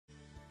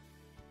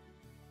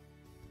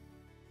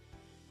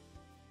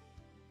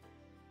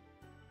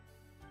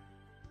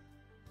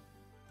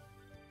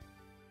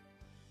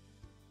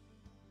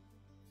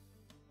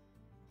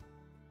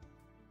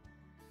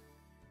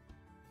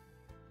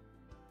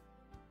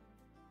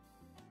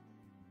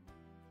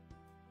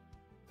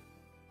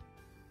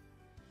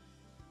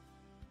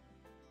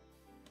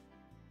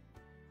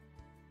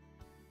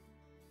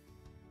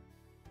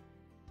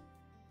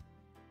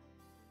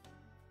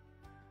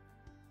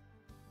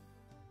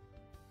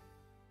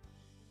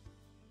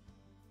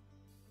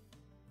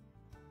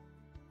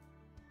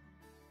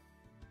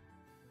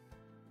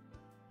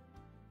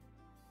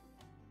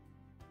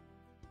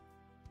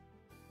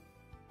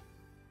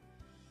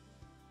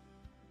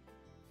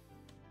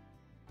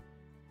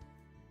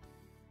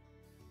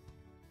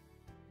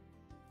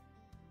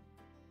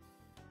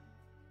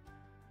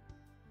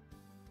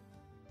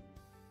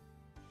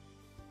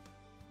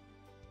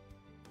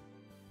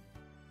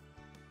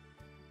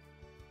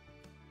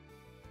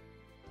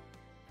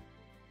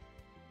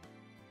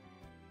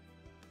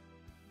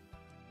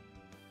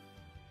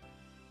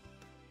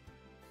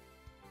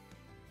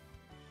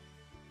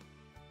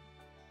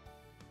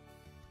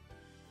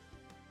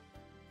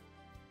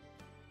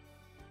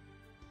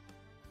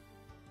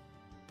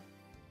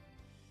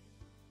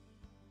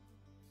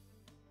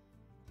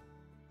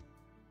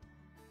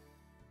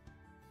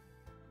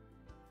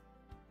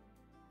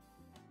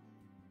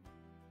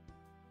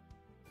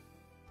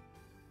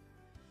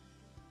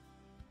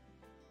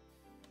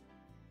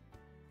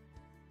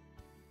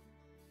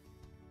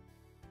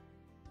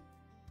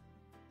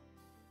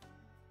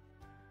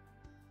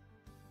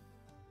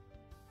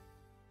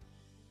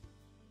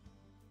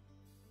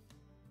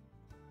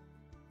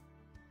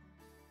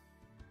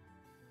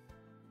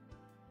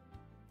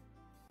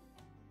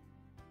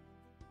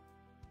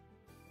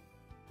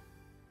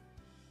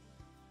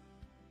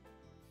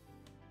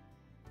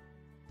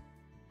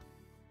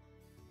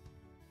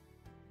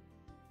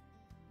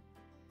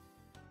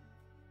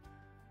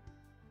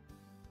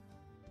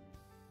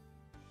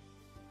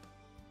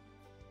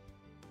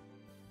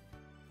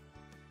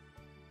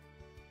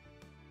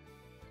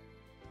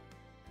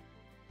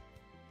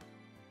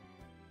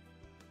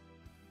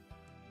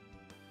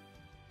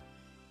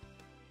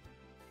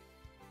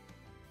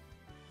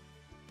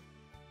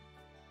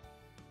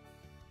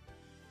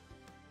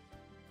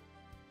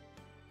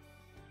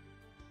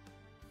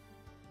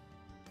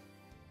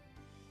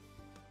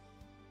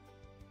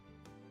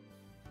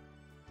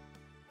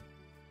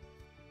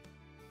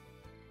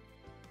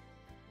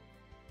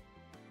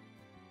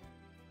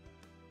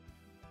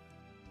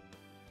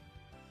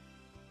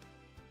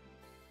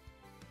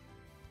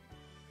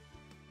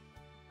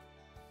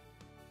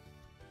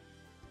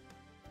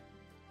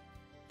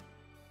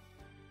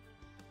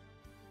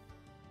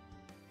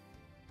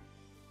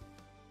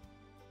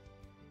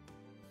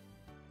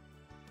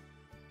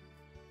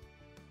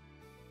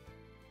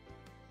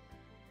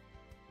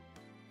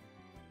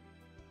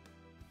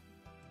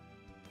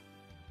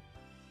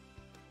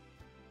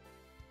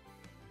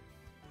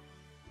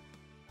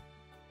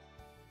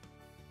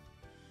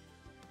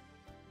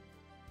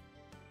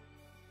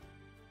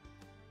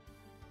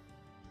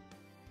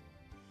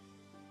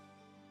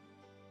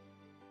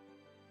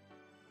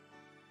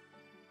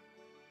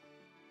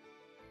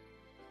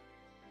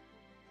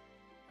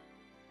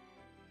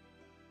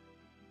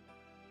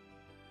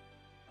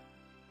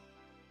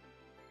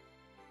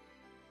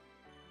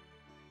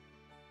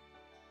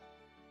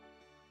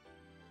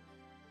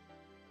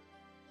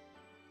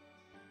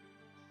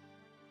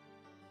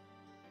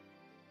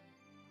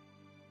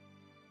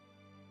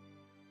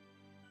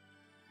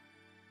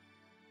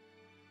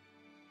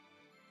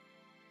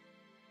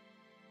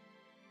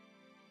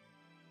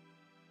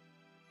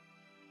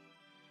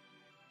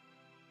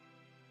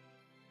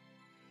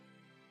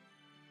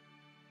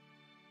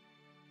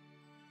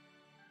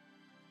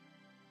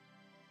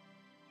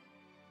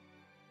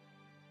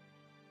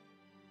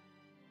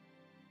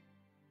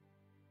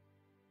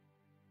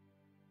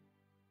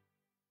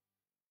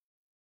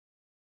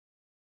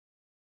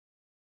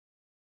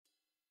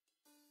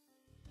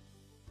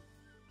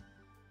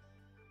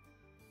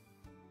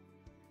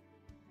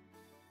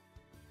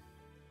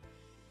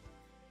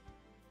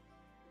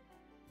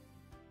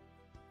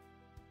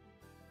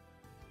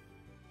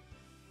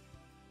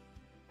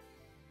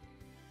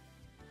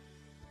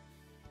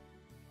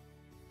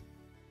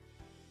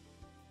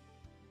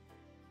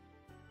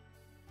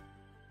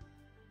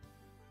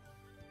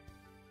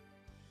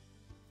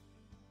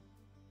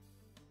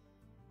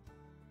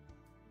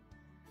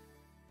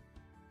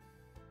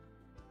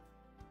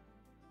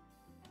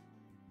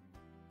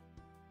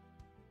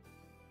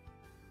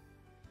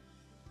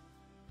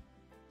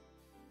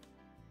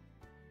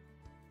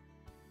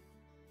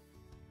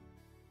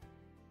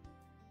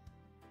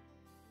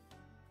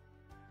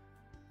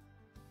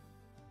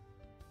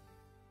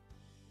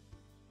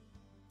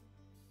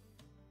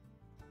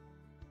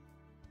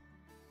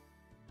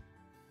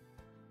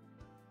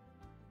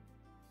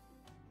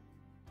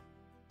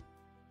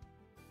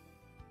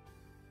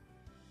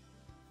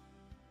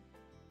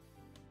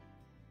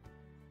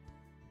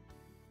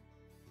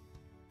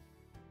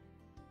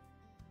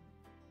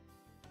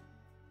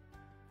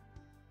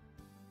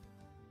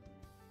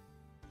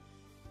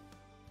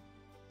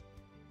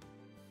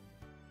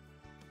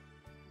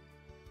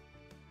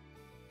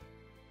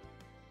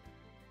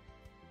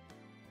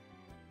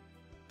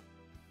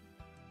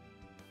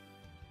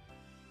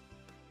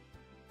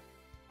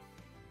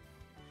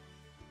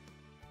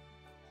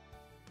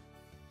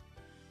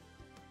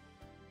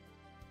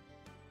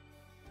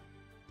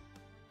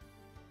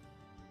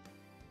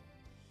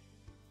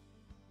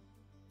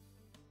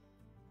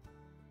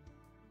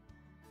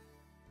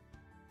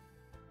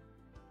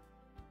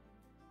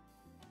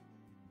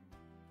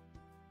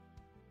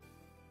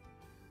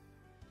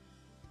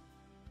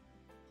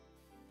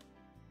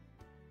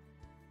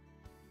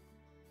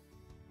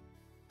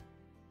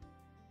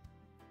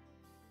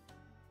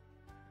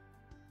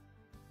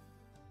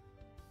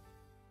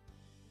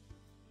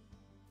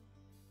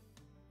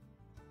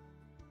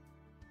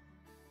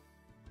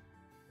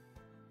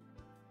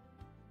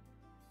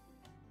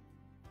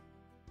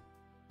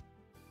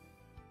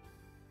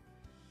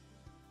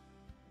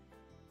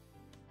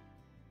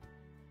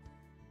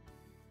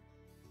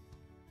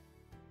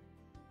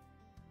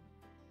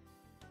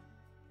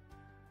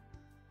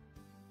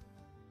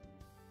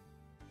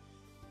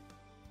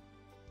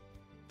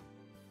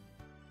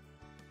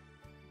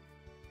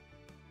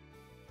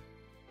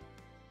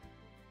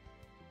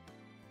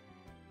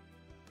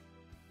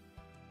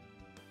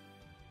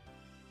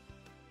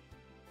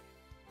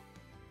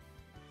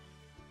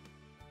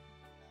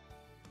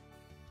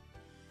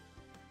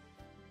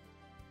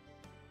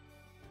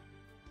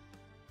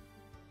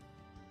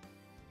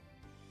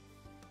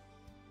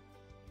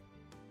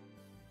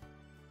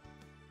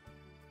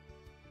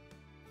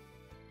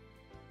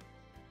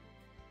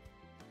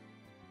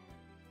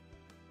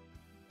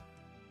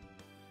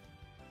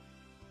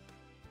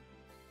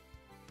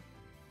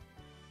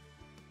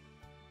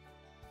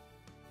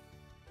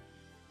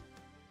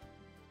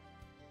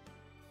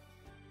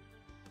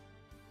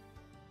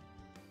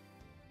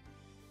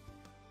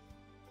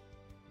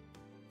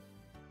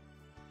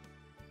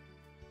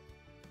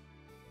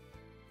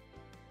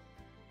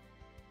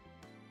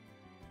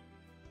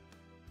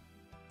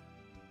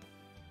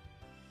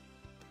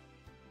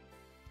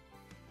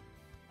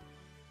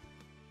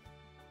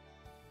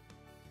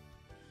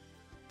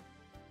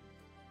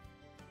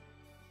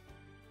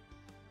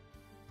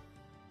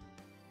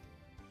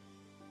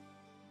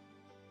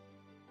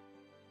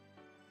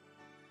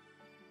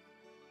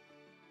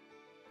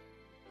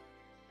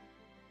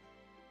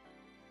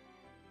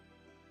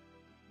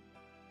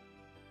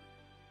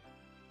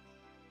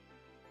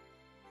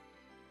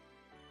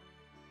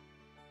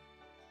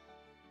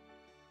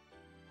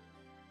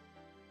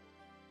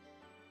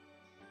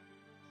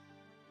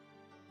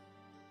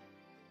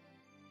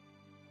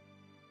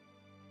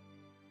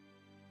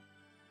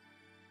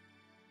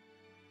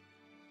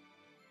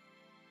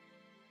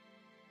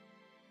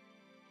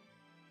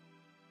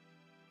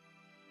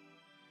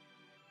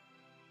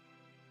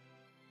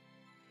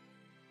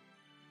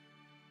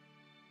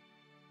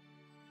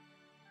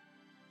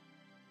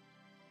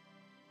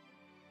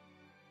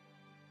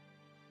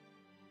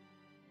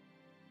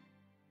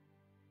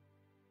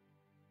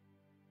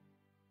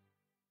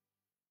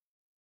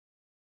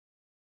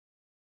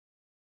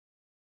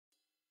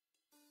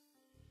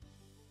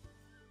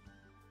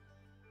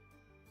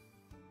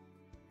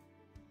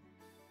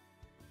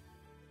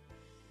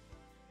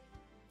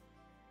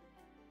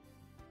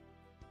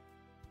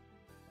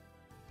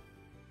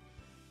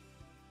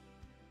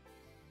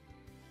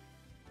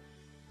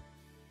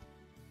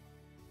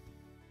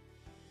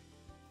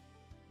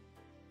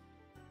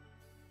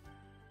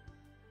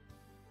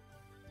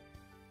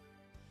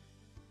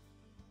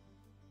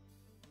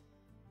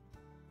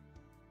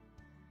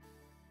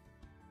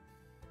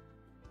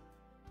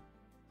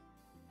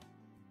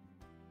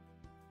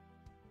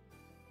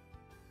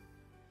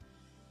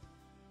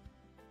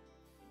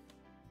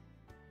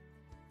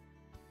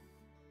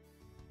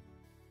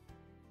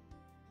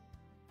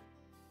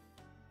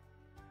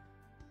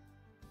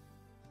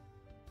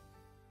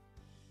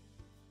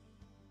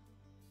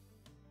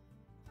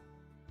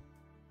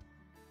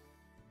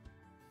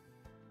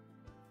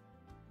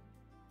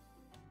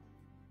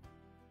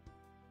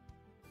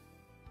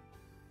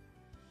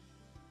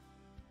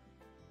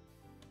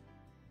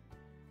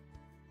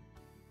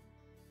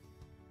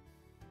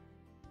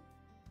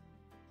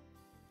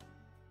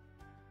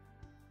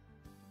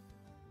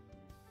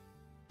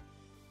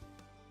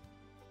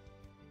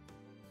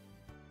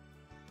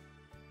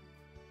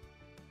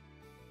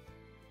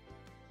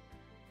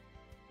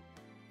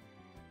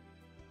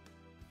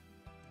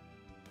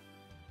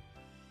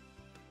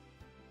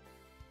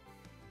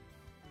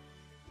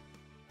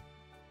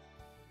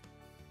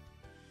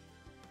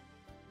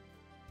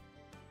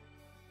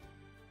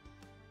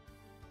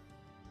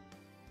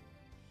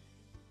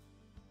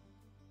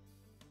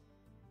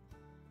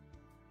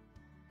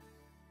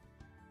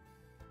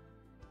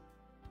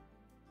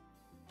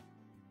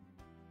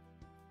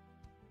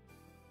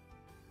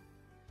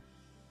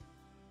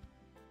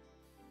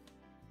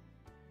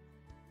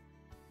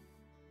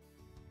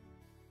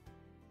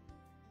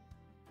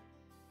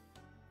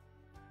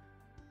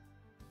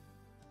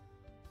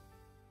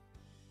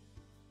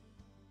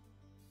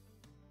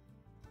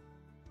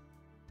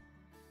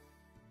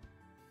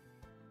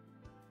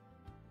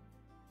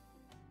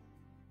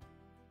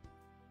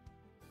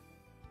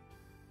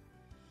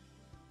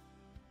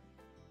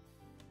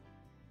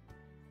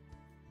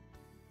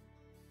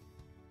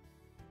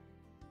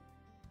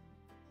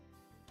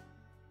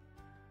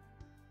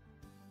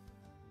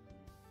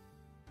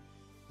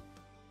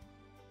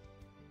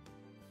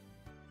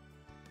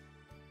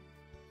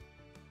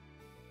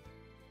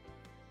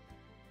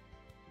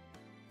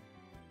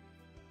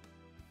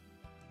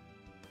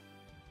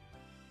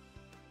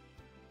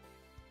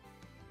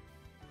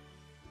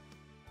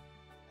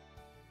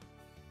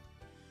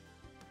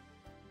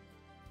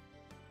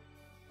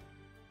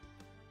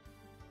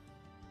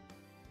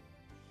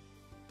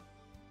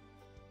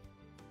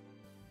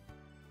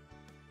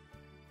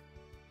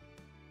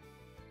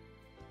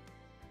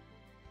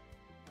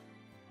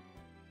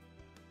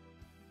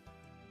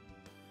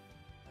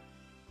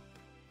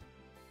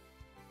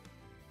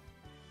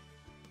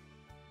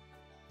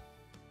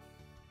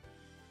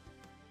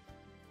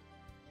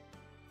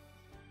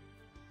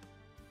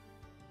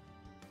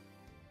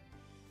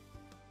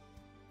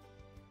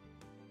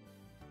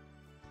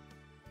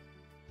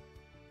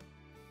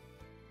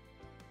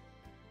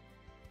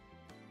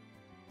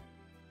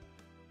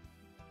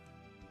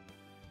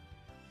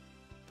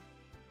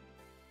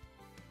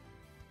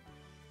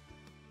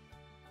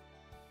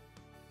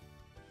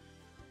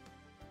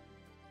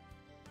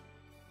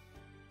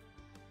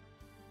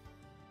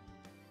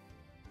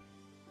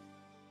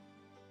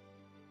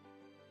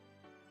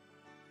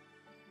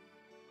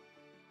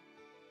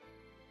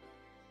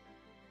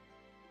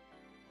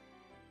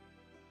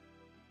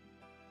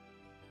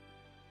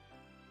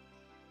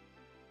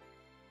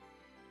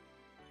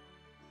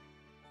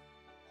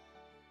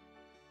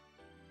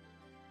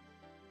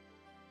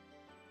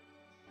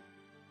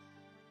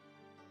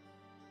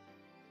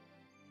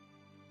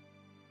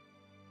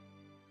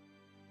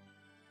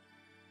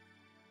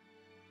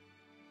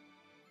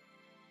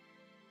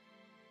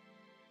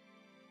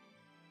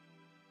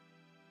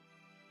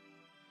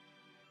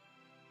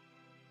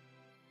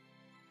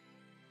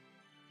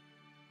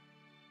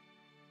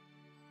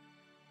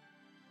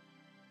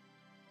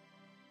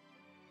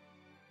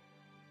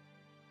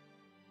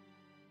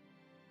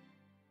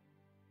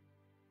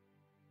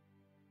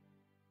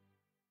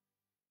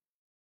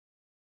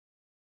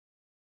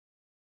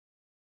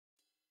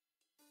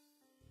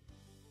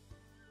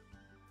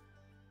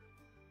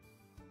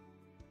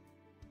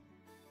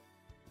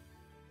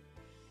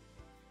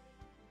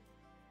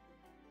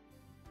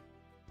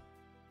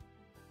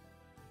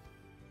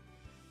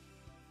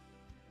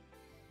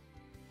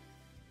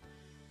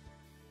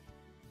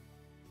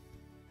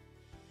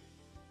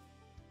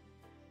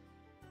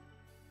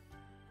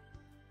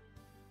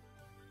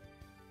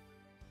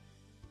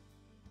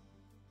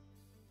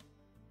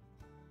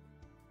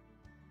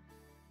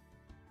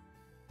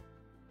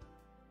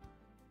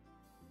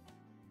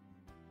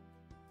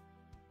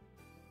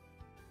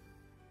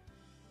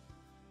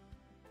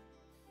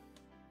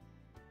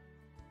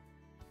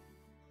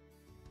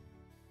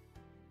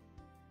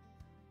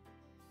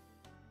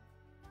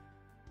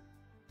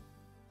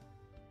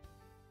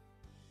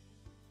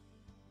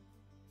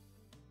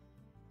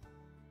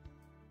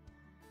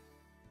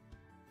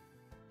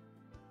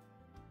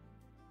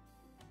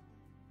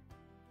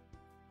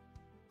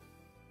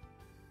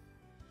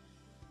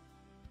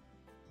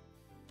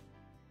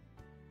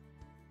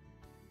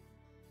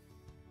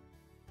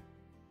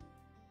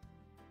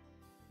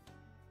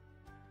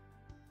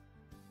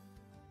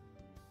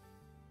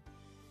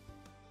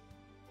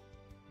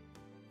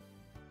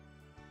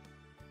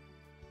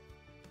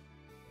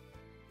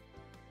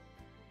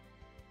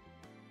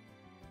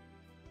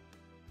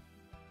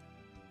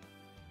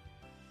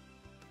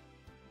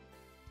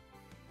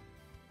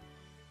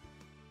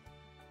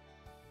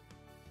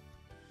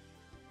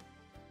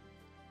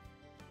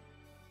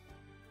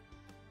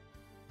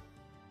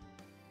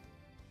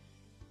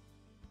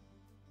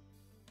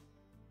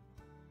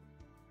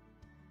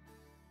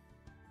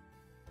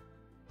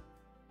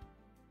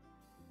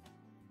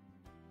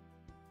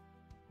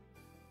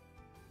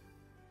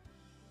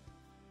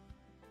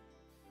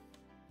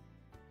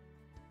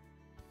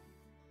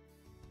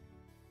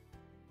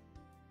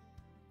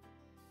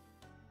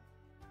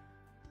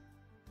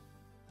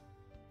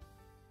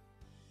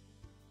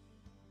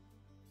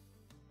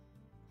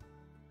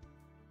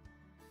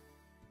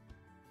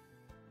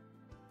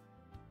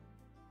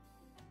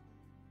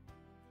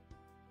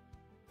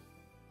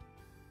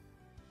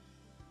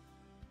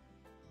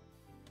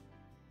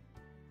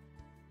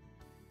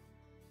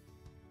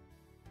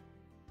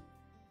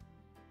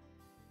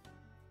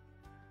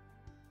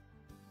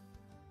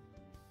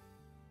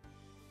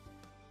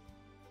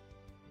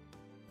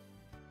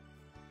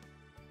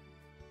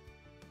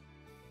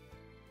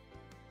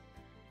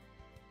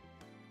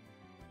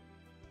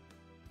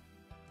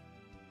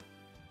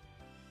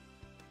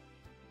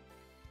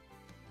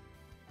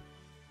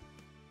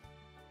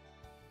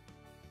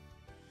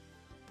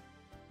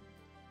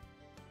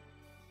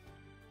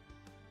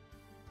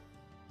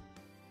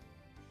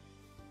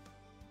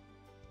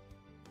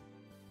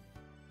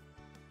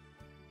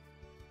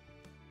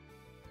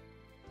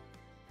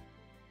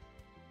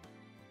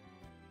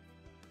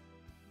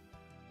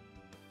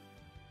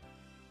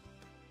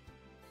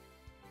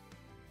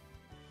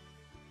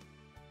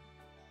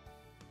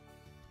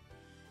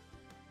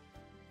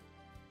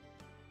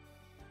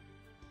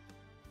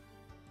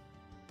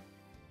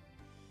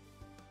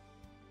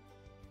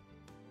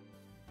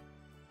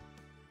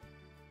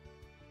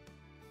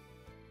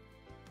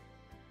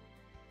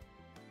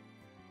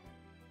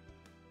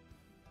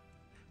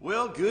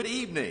Well, good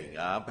evening.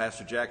 I'm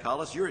Pastor Jack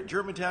Hollis. You're at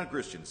Germantown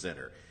Christian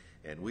Center,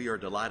 and we are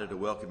delighted to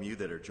welcome you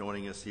that are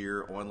joining us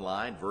here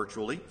online,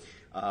 virtually.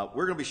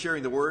 We're going to be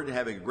sharing the Word and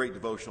having a great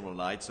devotional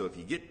tonight, so if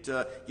you get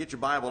your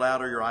Bible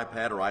out or your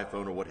iPad or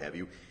iPhone or what have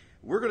you,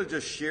 we're going to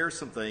just share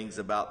some things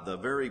about the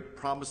very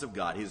promise of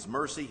God, His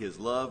mercy, His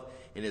love,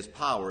 and His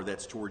power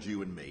that's towards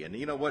you and me. And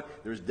you know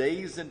what? There's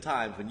days and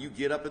times when you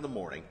get up in the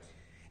morning,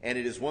 and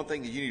it is one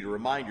thing that you need to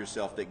remind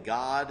yourself that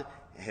God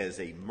has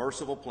a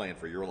merciful plan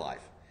for your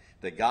life.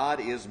 That God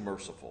is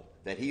merciful,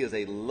 that He is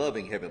a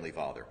loving Heavenly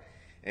Father.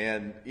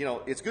 And, you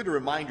know, it's good to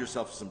remind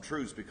yourself of some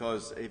truths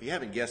because if you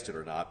haven't guessed it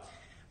or not,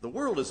 the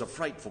world is a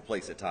frightful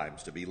place at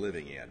times to be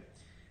living in.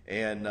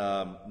 And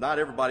not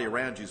everybody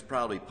around you is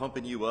probably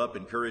pumping you up,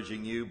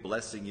 encouraging you,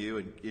 blessing you,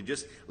 and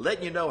just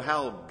letting you know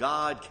how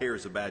God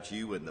cares about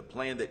you and the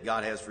plan that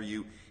God has for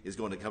you is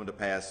going to come to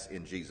pass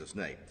in Jesus'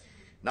 name.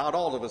 Not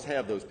all of us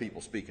have those people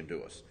speaking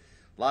to us.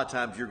 A lot of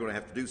times you're going to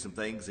have to do some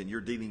things and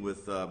you're dealing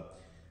with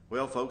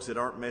well, folks that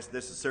aren't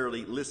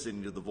necessarily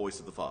listening to the voice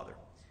of the Father.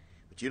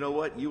 But you know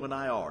what? You and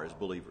I are as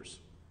believers.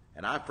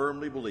 And I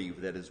firmly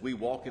believe that as we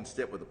walk in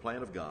step with the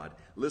plan of God,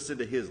 listen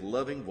to His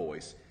loving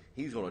voice,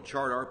 He's going to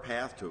chart our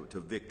path to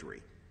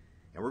victory.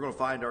 And we're going to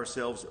find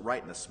ourselves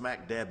right in the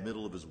smack dab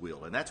middle of His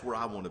will. And that's where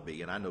I want to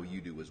be, and I know you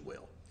do as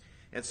well.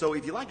 And so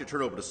if you'd like to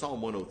turn over to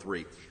Psalm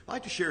 103, I'd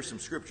like to share some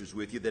scriptures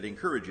with you that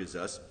encourages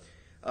us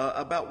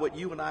about what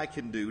you and I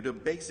can do to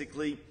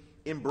basically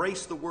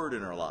embrace the Word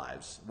in our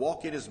lives,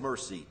 walk in His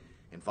mercy,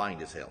 and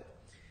find His help.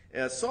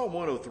 Psalm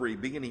 103,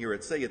 beginning here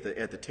at the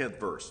 10th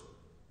verse,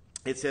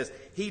 it says,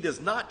 He does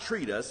not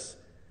treat us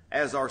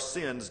as our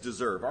sins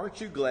deserve.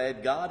 Aren't you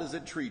glad God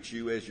doesn't treat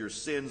you as your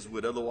sins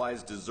would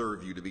otherwise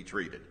deserve you to be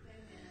treated?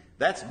 Amen.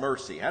 That's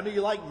mercy. How do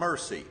you like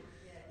mercy?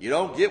 Yes. You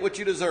don't get what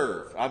you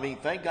deserve. I mean,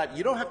 thank God.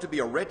 You don't have to be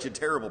a wretched,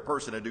 terrible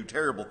person and do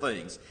terrible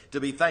things to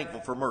be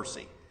thankful for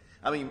mercy.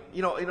 I mean,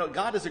 you know,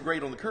 God isn't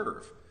great on the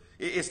curve.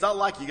 It's not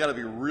like you got to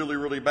be really,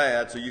 really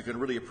bad so you can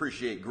really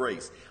appreciate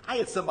grace. I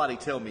had somebody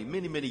tell me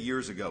many, many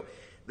years ago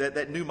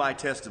that knew my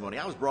testimony.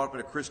 I was brought up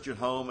in a Christian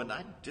home, and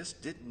I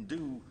just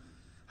didn't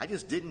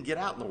get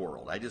out in the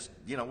world. I just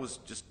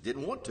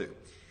didn't want to.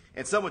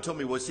 And someone told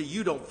me, well, see,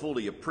 you don't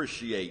fully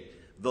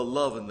appreciate the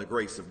love and the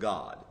grace of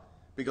God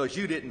because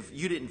you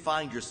didn't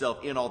find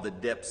yourself in all the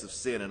depths of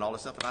sin and all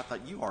this stuff. And I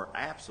thought, you are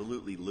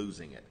absolutely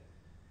losing it.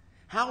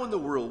 How in the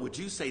world would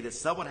you say that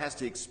someone has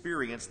to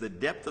experience the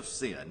depth of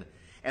sin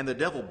and the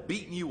devil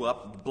beating you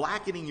up,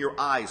 blackening your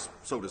eyes,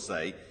 so to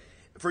say,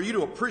 for you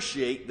to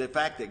appreciate the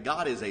fact that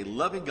God is a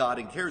loving God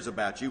and cares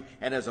about you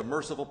and has a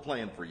merciful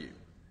plan for you?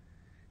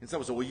 And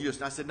someone said, well,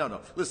 I said, no.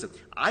 Listen,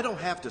 I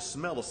don't have to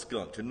smell a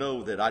skunk to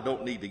know that I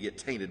don't need to get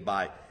tainted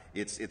by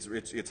its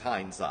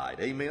hindside.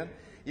 Amen?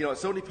 You know,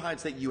 so many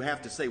times that you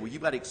have to say, well,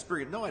 you've got to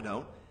experience. No, I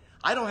don't.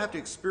 I don't have to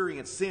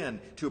experience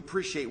sin to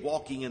appreciate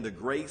walking in the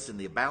grace and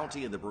the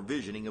bounty and the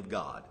provisioning of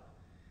God.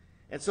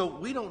 And so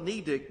we don't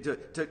need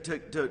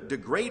to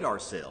degrade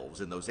ourselves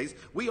in those days.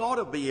 We ought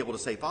to be able to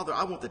say, Father,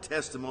 I want the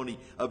testimony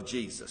of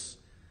Jesus.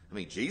 I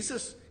mean,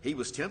 Jesus, He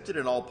was tempted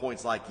in all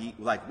points like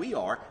we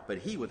are, but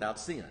He without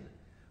sin.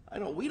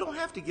 We don't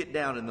have to get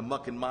down in the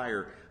muck and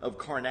mire of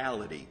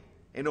carnality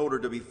in order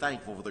to be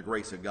thankful for the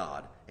grace of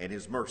God and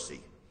His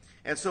mercy.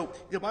 And so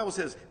the Bible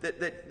says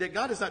that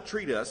God does not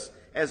treat us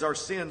as our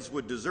sins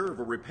would deserve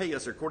or repay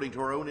us according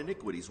to our own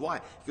iniquities.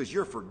 Why? Because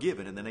you're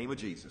forgiven in the name of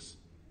Jesus.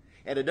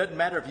 And it doesn't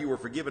matter if you were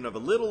forgiven of a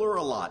little or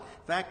a lot.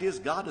 Fact is,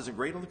 God isn't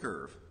great on the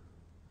curve.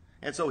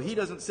 And so He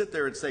doesn't sit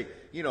there and say,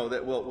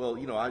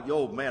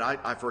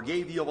 I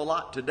forgave you of a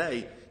lot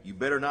today. You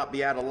better not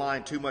be out of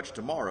line too much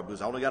tomorrow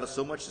because I only got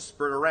so much to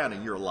spread around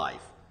in your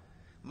life.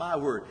 My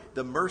word,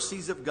 the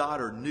mercies of God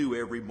are new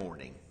every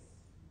morning.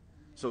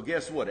 So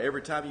guess what?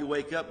 Every time you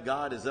wake up,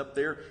 God is up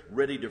there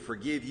ready to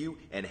forgive you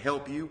and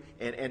help you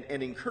and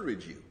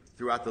encourage you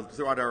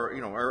throughout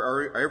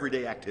our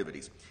everyday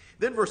activities.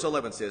 Then verse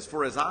 11 says,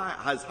 For as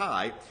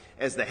high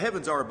as the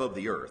heavens are above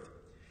the earth,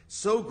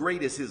 so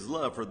great is His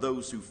love for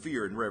those who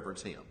fear and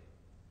reverence Him.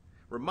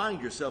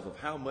 Remind yourself of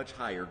how much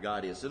higher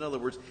God is. In other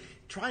words,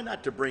 try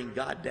not to bring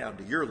God down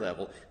to your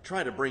level.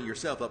 Try to bring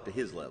yourself up to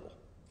His level.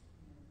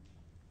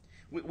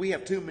 We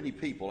have too many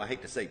people, I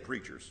hate to say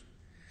preachers,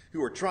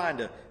 who are trying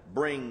to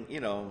bring,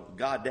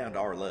 God down to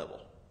our level.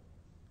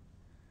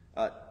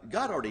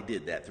 God already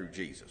did that through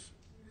Jesus.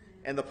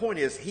 And the point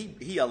is,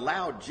 He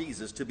allowed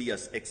Jesus to be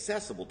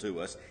accessible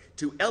to us,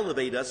 to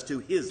elevate us to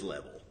His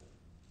level.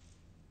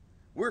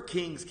 We're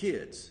King's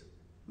kids.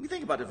 Let me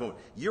think about it for a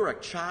moment. You're a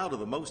child of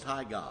the Most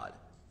High God.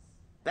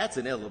 That's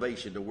an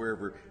elevation to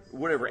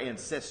whatever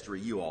ancestry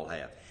you all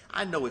have.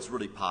 I know it's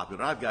really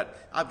popular. I've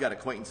got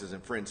acquaintances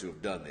and friends who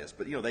have done this,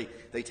 but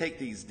they take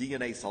these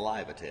DNA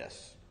saliva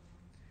tests.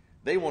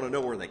 They want to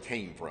know where they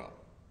came from.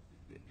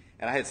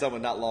 And I had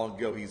someone not long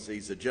ago.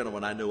 He's a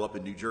gentleman I know up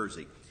in New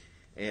Jersey,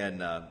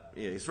 and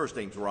his first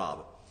name's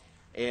Rob,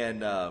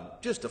 and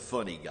just a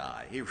funny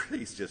guy.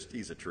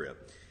 He's a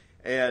trip.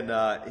 And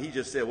he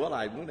just said, well,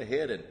 I went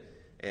ahead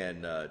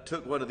and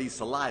took one of these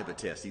saliva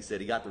tests. He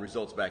said he got the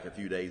results back a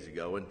few days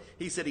ago, and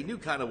he said he knew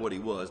kind of what he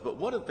was, but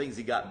one of the things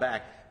he got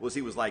back was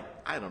he was like,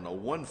 I don't know,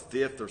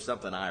 1/5 or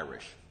something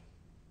Irish.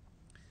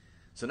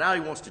 So now he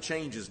wants to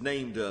change his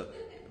name to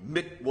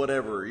Mick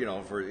whatever,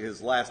 for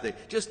his last name.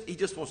 He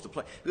just wants to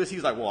play. Because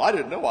he's like, well, I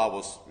didn't know I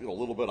was a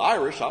little bit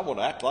Irish. I want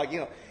to act like,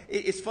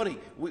 It's funny.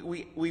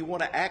 We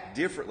want to act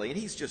differently. And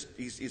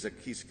he's a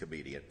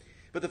comedian.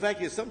 But the fact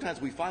is,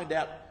 sometimes we find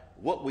out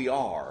what we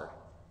are,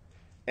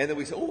 and then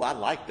we say, oh, I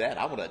like that.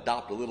 I want to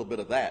adopt a little bit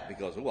of that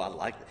because, oh, I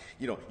like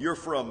that. You're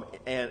from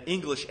an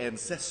English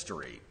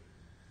ancestry.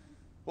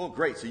 Well,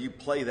 great. So you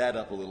play that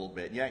up a little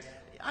bit.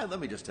 Let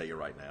me just tell you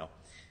right now.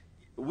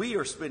 We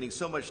are spending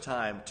too much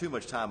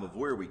time of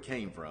where we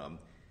came from,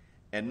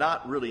 and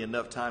not really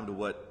enough time to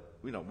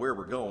where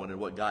we're going and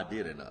what God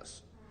did in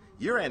us.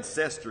 Your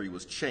ancestry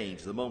was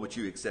changed the moment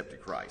you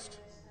accepted Christ.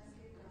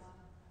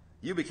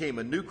 You became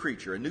a new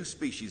creature, a new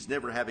species,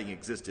 never having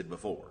existed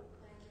before.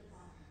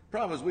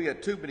 Problem is, we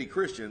got too many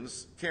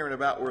Christians caring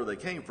about where they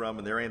came from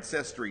and their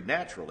ancestry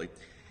naturally,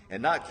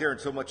 and not caring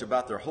so much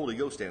about their Holy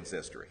Ghost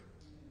ancestry.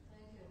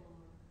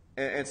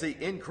 And see,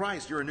 in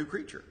Christ, you're a new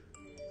creature.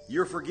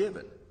 You're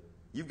forgiven.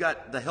 You've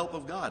got the help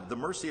of God, the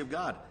mercy of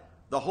God,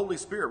 the Holy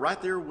Spirit right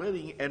there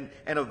waiting and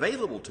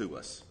available to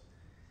us.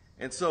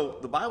 And so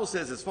the Bible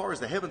says, as far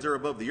as the heavens are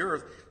above the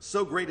earth,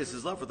 so great is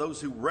his love for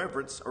those who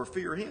reverence or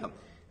fear him.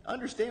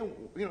 Understand,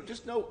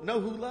 just know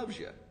who loves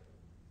you.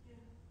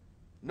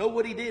 Know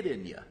what he did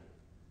in you.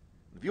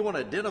 If you want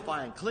to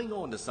identify and cling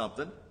on to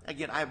something,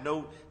 again,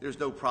 there's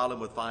no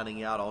problem with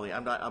finding out all the,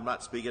 I'm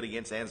not speaking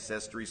against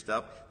ancestry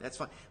stuff. That's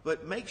fine.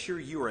 But make sure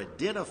you are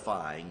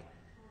identifying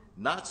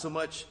not so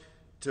much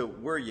to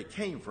where you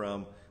came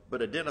from,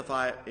 but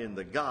identify in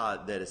the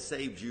God that has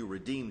saved you,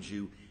 redeemed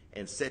you,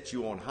 and set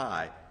you on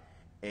high,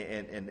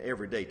 and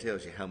every day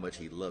tells you how much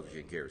he loves you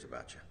and cares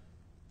about you.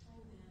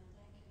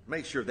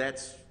 Make sure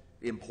that's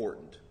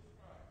important.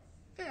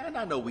 Yeah, and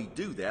I know we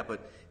do that,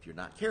 but if you're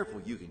not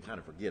careful, you can kind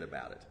of forget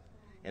about it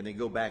and then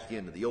go back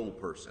into the old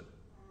person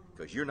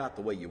because you're not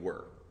the way you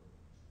were.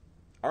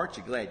 Aren't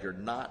you glad you're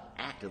not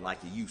acting like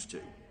you used to?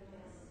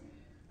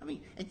 I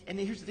mean, and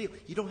here's the deal.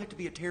 You don't have to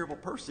be a terrible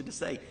person to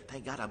say,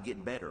 thank God I'm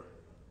getting better.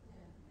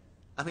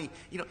 I mean,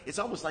 it's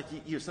almost like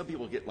some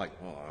people get like,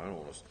 oh, I don't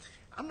want to.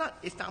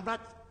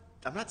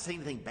 I'm not saying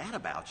anything bad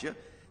about you,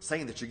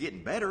 saying that you're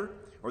getting better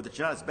or that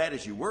you're not as bad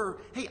as you were.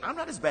 Hey, I'm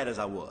not as bad as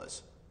I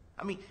was.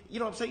 I mean,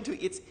 what I'm saying to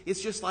you,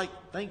 it's just like,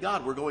 thank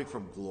God we're going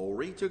from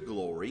glory to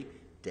glory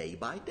day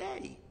by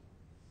day.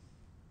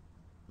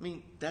 I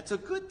mean, that's a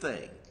good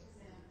thing.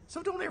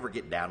 So don't ever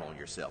get down on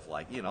yourself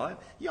like, you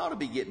ought to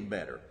be getting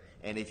better.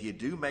 And if you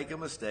do make a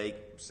mistake,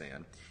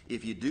 sin.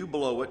 If you do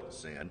blow it,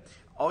 sin.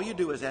 All you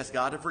do is ask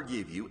God to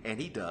forgive you,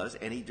 and he does,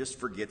 and he just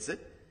forgets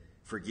it,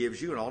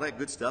 forgives you, and all that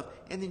good stuff,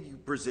 and then you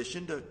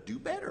position to do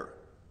better.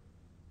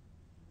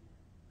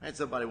 I had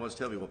somebody once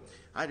tell me, well,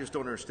 I just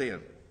don't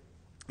understand.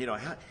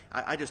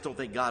 I just don't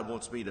think God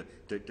wants me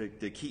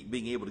to keep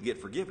being able to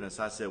get forgiveness.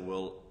 I said,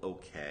 well,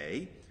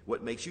 okay.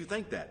 What makes you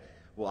think that?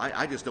 Well,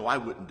 I just know I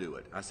wouldn't do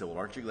it. I said, well,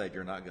 aren't you glad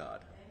you're not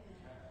God?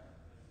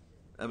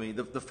 I mean,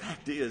 the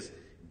fact is,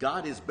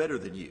 God is better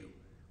than you.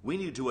 We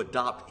need to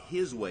adopt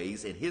his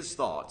ways and his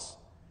thoughts,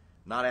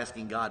 not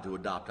asking God to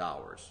adopt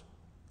ours.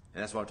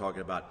 And that's what I'm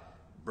talking about,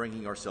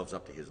 bringing ourselves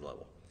up to his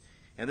level.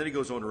 And then he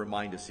goes on to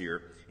remind us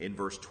here in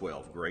verse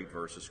 12, great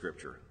verse of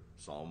Scripture,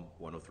 Psalm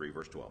 103,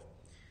 verse 12.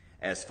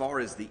 As far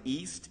as the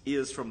east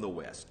is from the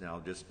west.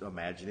 Now, just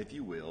imagine, if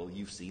you will,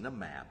 you've seen a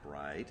map,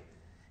 right?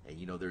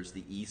 And there's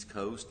the east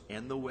coast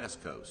and the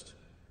west coast.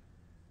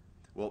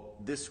 Well,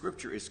 this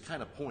Scripture is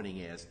kind of pointing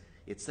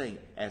it's saying,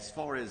 as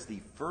far as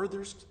the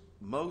furthest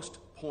most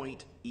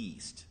point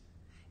east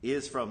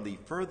is from the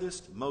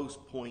furthest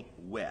most point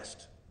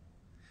west.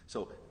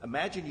 So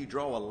imagine you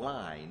draw a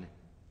line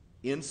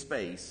in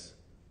space,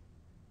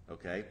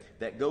 okay,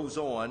 that goes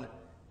on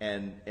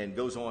and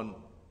goes on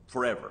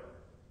forever.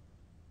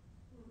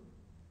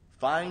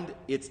 Find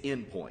its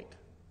end point.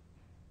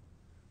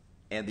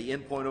 And the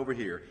end point over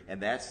here,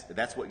 and that's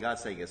what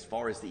God's saying, as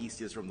far as the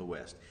east is from the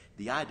west.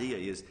 The idea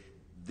is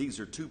these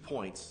are 2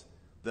 points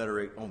that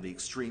are on the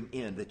extreme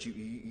end that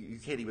you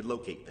can't even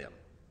locate them.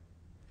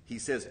 He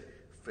says,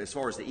 as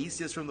far as the east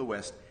is from the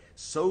west,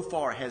 so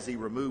far has he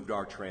removed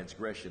our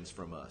transgressions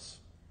from us.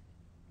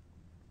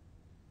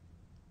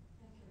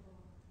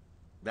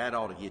 That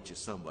ought to get you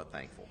somewhat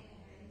thankful.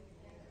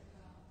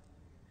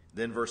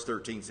 Then verse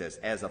 13 says,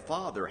 as a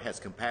father has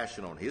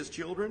compassion on his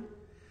children,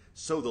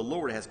 so the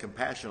Lord has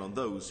compassion on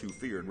those who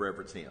fear and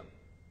reverence him.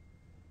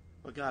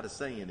 What God is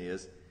saying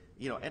is,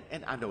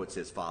 and I know it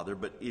says father,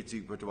 but it's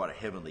about a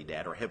heavenly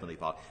dad or heavenly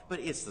father, but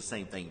it's the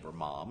same thing for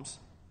moms.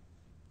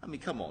 I mean,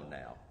 come on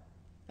now.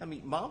 I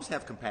mean, moms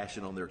have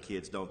compassion on their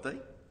kids, don't they?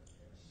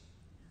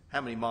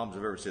 How many moms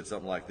have ever said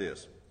something like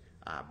this?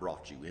 I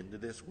brought you into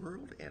this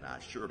world, and I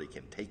surely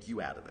can take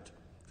you out of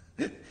it.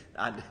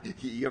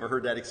 You ever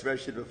heard that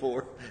expression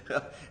before?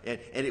 And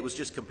it was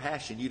just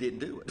compassion. You didn't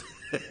do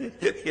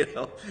it. You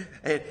know?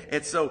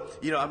 And so,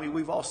 you know, I mean,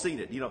 we've all seen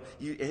it. You know,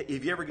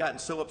 have you ever gotten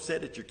so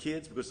upset at your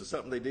kids because of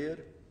something they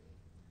did?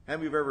 How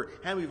many of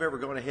you have ever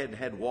gone ahead and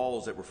had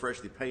walls that were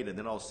freshly painted, and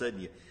then all of a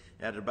sudden,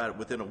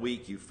 within a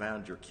week,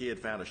 your kid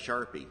found a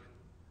Sharpie,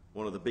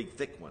 one of the big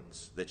thick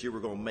ones that you were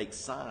going to make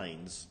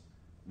signs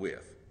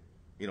with,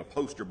 you know,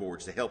 poster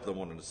boards to help them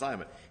on an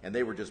assignment, and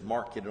they were just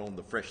marking it on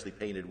the freshly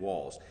painted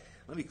walls.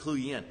 Let me clue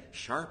you in.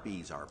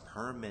 Sharpies are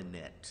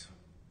permanent.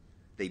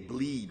 They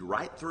bleed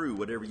right through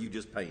whatever you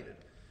just painted.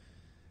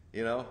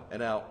 You know, and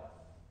now,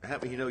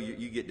 you know,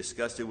 you get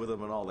disgusted with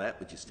them and all that,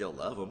 but you still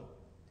love them.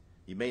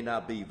 You may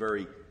not be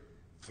very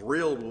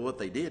thrilled with what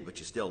they did, but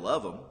you still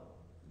love them,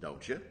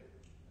 don't you?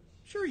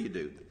 Sure you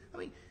do. I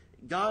mean,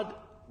 God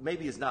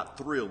maybe is not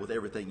thrilled with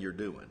everything you're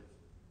doing.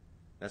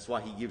 That's why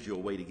he gives you a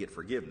way to get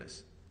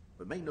forgiveness.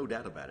 But make no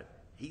doubt about it,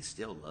 he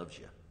still loves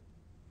you.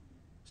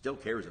 Still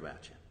cares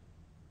about you.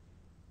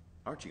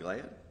 Aren't you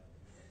glad?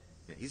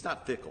 Yeah, he's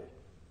not fickle.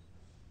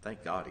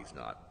 Thank God he's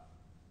not.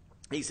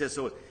 He says,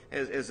 so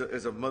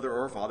as a mother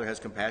or a father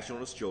has compassion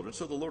on his children,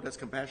 so the Lord has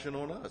compassion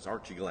on us.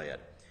 Aren't you glad?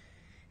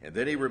 And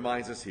then he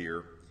reminds us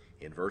here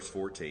in verse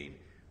 14,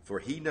 for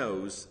he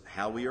knows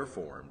how we are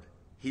formed.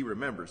 He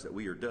remembers that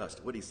we are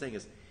dust. What he's saying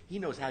is, he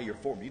knows how you're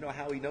formed. You know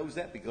how he knows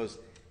that? Because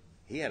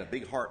he had a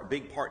big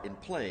part in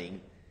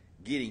playing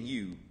getting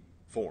you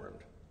formed.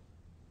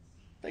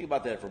 Think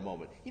about that for a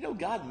moment. You know,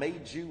 God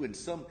made you in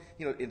so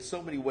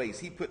many ways.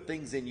 He put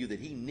things in you that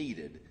he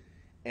needed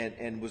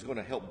and was going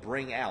to help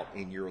bring out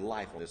in your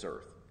life on this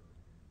earth.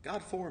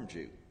 God formed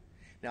you.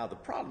 Now, the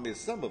problem is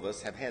some of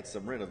us have had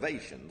some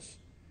renovations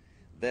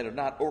that are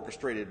not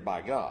orchestrated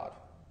by God.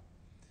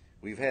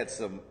 We've had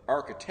some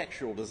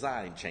architectural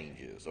design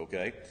changes,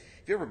 okay?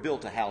 If you ever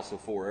built a house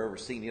before, or ever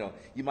seen,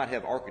 you might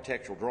have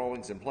architectural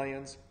drawings and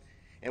plans.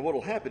 And what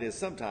will happen is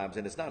sometimes,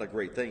 and it's not a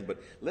great thing,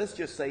 but let's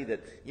just say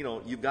that,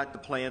 you've got the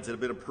plans that have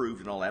been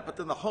approved and all that, but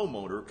then the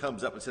homeowner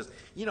comes up and says,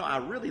 I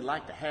really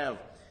like to have,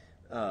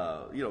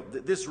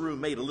 this room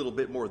made a little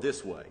bit more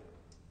this way.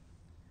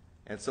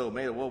 And so,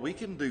 we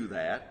can do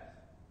that.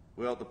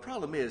 Well, the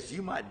problem is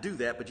you might do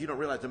that, but you don't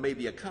realize there may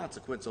be a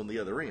consequence on the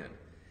other end.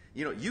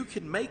 You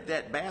can make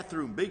that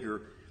bathroom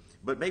bigger,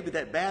 but maybe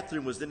that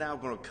bathroom was then now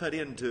going to cut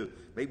into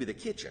maybe the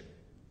kitchen.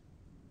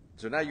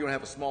 So now you're going to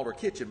have a smaller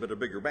kitchen, but a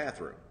bigger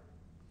bathroom.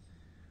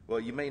 Well,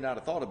 you may not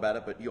have thought about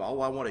it, but I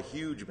want a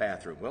huge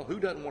bathroom. Well, who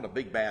doesn't want a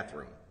big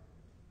bathroom?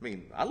 I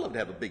mean, I love to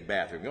have a big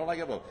bathroom. You don't like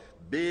to have a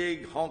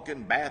big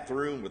honking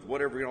bathroom with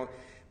whatever,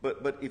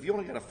 But if you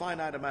only got a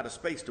finite amount of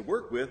space to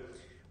work with,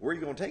 where are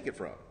you going to take it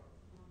from?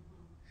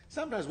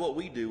 Sometimes what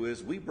we do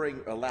is we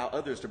allow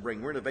others to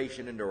bring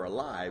renovation into our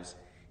lives,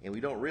 and we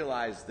don't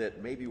realize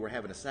that maybe we're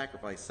having to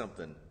sacrifice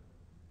something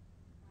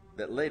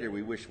that later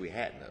we wish we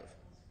hadn't of.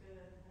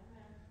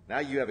 Now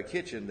you have a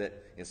kitchen that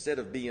instead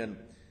of being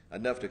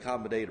enough to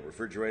accommodate a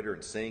refrigerator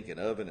and sink and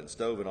oven and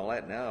stove and all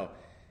that, now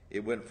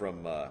it went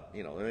from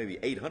maybe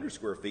 800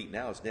 square feet,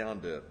 now it's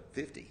down to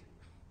 50.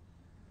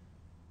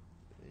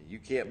 You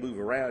can't move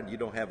around, you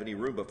don't have any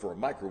room but for a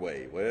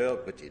microwave. Well,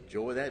 but you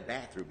enjoy that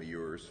bathroom of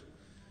yours.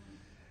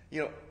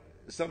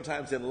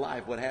 Sometimes in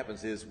life what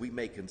happens is we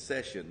make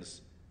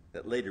concessions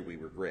that later we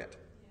regret.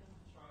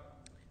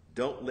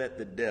 Don't let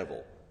the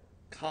devil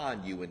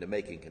con you into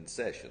making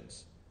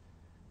concessions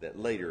that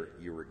later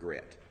you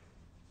regret.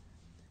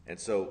 And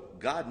so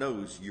God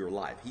knows your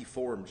life. He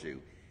formed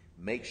you.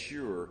 Make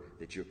sure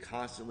that you're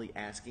constantly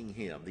asking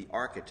him, the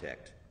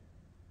architect,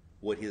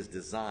 what his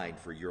design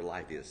for your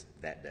life is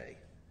that day.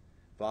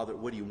 Father,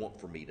 what do you want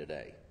for me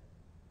today?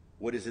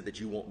 What is it that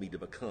you want me to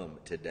become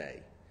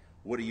today?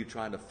 What are you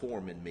trying to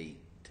form in me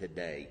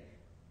today?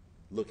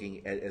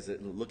 Looking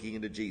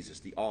into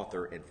Jesus, the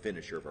author and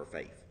finisher of our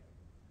faith.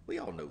 We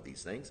all know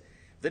these things.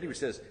 Then he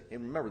says,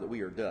 and remember that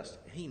we are dust.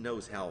 He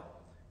knows how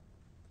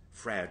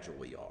fragile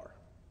we are.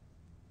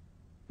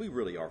 We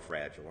really are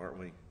fragile, aren't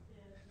we?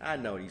 I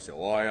know you say,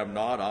 I am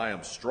not, I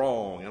am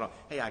strong.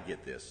 Hey, I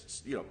get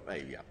this.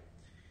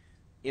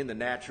 In the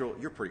natural,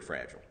 you're pretty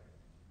fragile.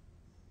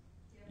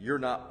 You're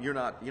not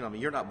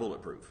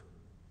bulletproof.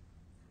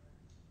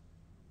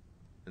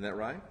 Isn't that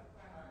right?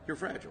 You're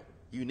fragile.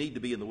 You need to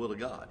be in the will of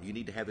God. You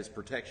need to have his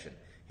protection,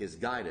 his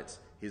guidance,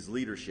 his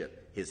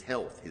leadership, his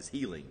health, his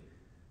healing.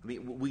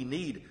 We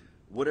need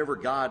whatever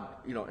God,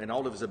 and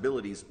all of his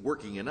abilities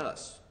working in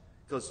us.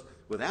 Because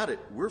without it,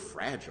 we're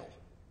fragile.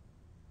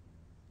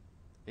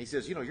 And he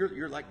says,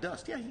 you're like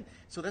dust. Yeah,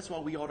 so that's why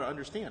we ought to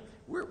understand.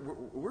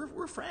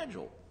 We're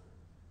fragile.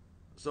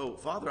 So,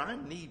 Father, I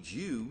need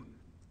you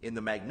in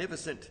the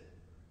magnificent,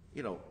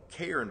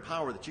 care and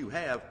power that you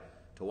have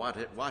to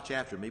watch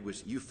after me,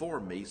 because you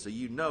formed me, so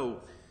you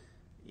know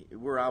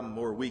where I'm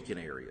more weak in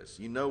areas.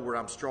 You know where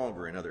I'm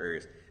stronger in other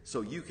areas.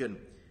 So you can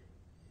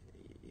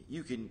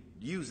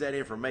use that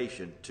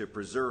information to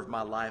preserve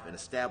my life and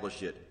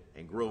establish it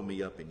and grow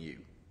me up in you.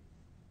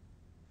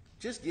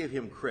 Just give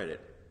him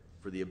credit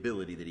for the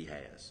ability that he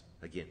has.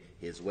 Again,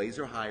 his ways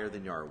are higher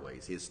than our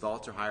ways. His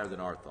thoughts are higher than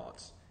our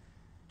thoughts.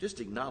 Just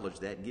acknowledge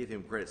that and give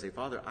him credit. Say,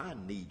 Father, I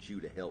need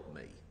you to help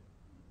me.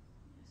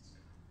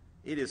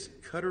 It is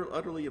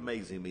utterly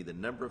amazing to me the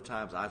number of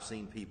times I've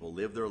seen people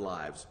live their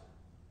lives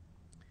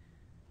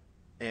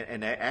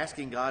and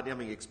asking God,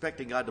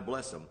 expecting God to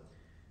bless them,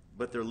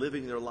 but they're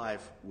living their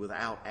life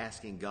without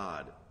asking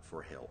God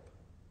for help.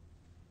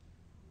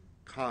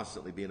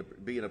 Constantly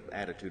being an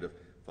attitude of,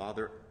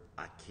 Father,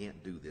 I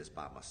can't do this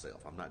by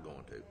myself. I'm not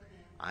going to.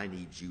 I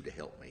need you to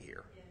help me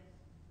here.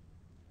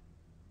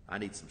 I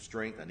need some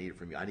strength. I need it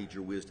from you. I need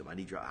your wisdom. I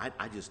need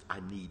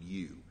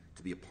you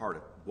to be a part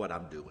of what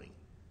I'm doing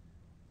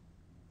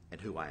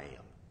and who I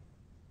am.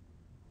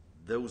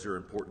 Those are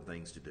important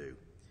things to do.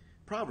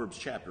 Proverbs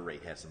chapter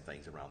 8 has some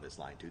things around this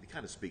line too. It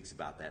kind of speaks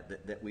about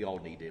that we all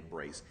need to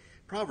embrace.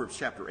 Proverbs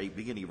chapter 8,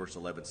 beginning of verse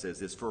 11 says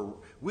this, for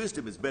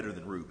wisdom is better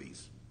than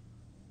rubies.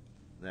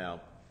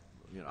 Now,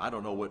 I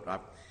don't know what,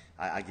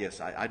 I guess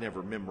I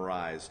never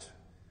memorized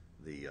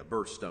the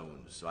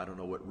birthstones, so I don't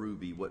know what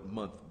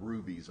month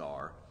rubies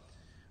are.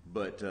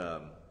 But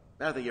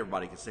I think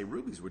everybody can say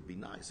rubies would be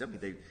nice. I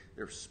mean,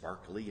 they're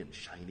sparkly and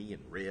shiny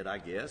and red, I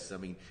guess. I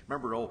mean,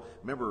 remember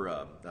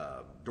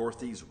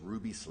Dorothy's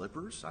ruby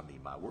slippers? I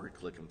mean, my word,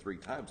 click them 3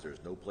 times.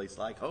 There's no place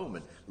like home.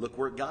 And look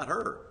where it got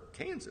her,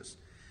 Kansas.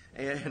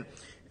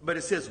 But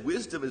it says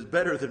wisdom is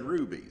better than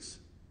rubies.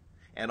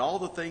 And all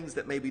the things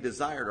that may be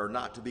desired are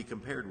not to be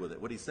compared with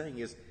it. What he's saying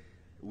is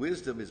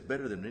wisdom is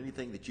better than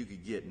anything that you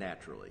could get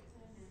naturally.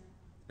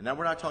 And now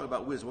we're not talking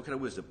about wisdom. What kind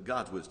of wisdom?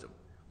 God's wisdom.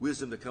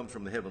 Wisdom that comes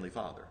from the Heavenly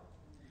Father.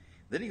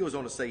 Then he goes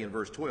on to say in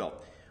verse 12,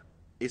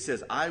 it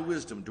says, I,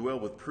 wisdom, dwell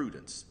with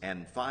prudence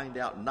and find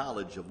out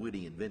knowledge of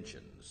witty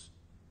inventions.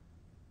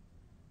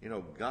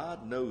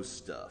 God knows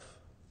stuff.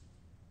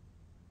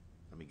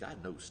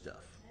 God knows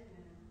stuff.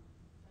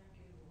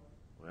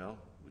 Well,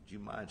 would you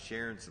mind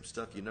sharing some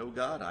stuff you know,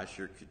 God? I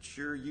could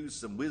use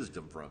some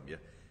wisdom from you.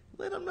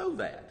 Let them know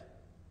that.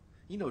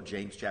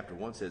 James chapter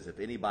 1 says, if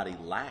anybody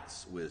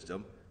lacks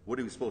wisdom, what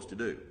are we supposed to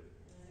do?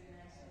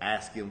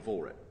 Ask him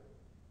for it.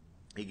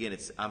 Again,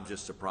 I'm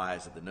just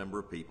surprised at the number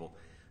of people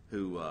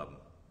who,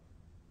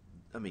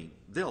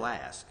 they'll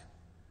ask,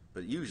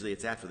 but usually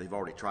it's after they've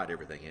already tried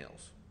everything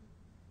else.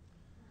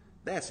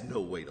 That's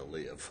no way to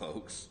live,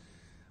 folks.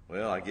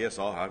 Well, I guess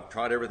I've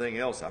tried everything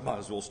else. I might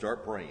as well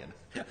start praying.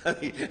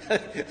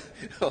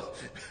 Well,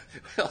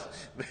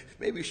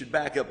 maybe you should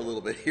back up a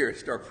little bit here and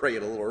start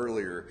praying a little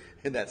earlier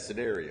in that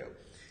scenario.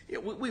 Yeah,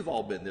 we've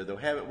all been there, though,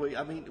 haven't we?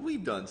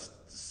 We've done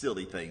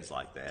silly things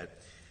like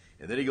that.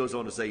 And then he goes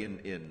on to say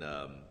in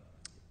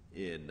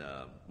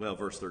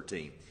verse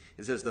 13,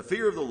 it says, the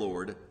fear of the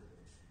Lord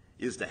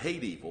is to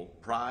hate evil,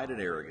 pride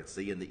and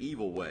arrogancy, and the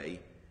evil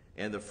way,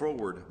 and the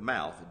froward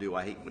mouth do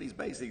I hate. What he's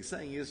basically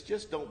saying is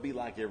just don't be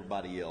like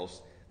everybody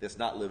else that's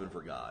not living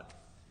for God.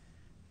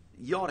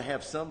 You ought to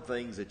have some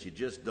things that you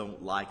just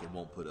don't like and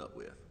won't put up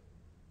with.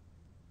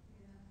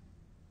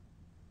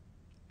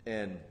 Yeah.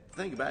 And the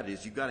thing about it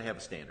is you've got to have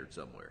a standard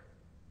somewhere.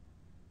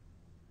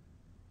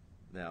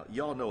 Now,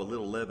 y'all know a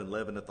little leaven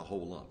leaveneth the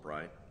whole lump,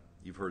 right?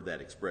 You've heard that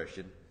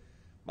expression.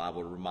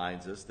 Bible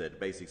reminds us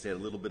that basically said a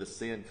little bit of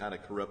sin kind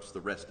of corrupts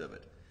the rest of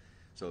it.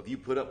 So if you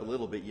put up a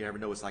little bit, you never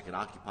know, it's like an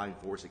occupying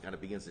force. It kind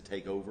of begins to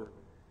take over.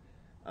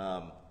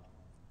 How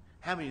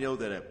many know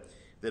that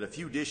a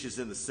few dishes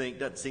in the sink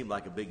doesn't seem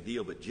like a big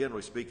deal, but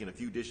generally speaking, a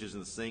few dishes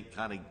in the sink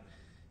kind of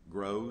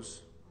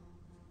grows?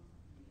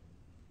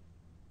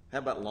 How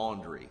about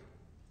laundry?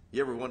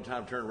 You ever one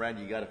time turn around,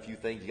 you got a few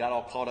things, you got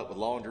all caught up with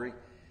laundry,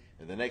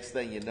 and the next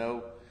thing you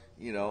know,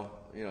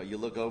 you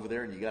look over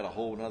there and you got a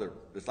whole nother,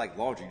 it's like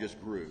laundry just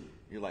grew.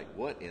 You're like,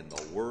 what in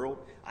the world?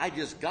 I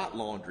just got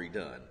laundry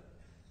done.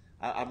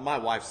 My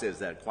wife says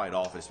that quite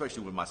often,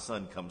 especially when my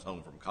son comes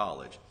home from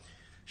college.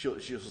 She'll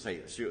say,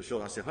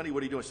 I say, honey,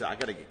 what are you doing? She said, I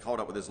got to get caught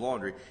up with this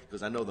laundry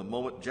because I know the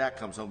moment Jack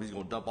comes home, he's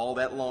going to dump all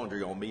that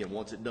laundry on me and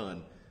wants it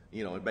done,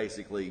 and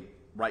basically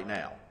right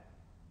now.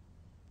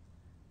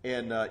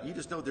 And you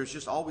just know there's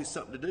just always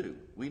something to do.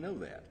 We know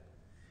that.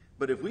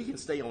 But if we can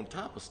stay on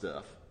top of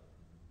stuff,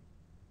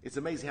 it's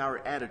amazing how our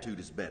attitude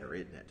is better,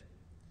 isn't it?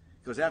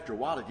 Because after a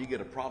while, if you get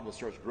a problem that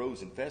starts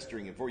grows and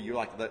festering, and for you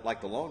like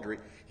the laundry,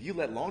 you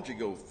let laundry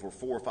go for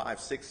 4, 5,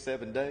 6,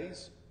 7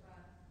 days.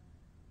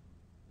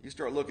 You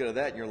start looking at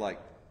that and you're like,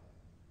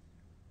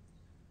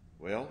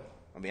 well,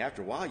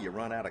 after a while you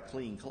run out of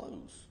clean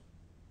clothes.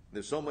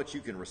 There's so much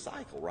you can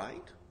recycle,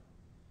 right?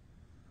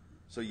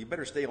 So you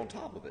better stay on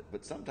top of it.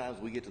 But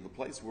sometimes we get to the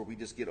place where we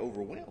just get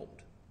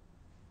overwhelmed.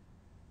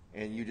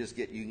 And you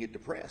can get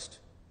depressed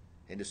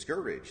and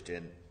discouraged.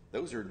 And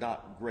those are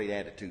not great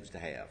attitudes to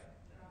have.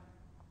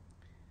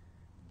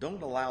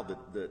 Don't allow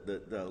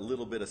the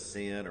little bit of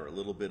sin or a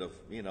little bit of,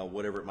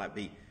 whatever it might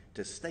be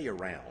to stay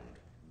around.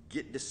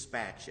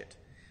 Dispatch it.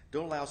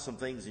 Don't allow some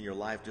things in your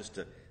life just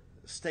to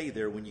stay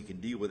there when you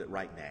can deal with it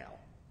right now.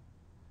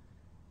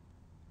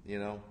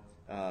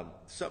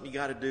 Something you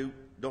got to do,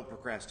 don't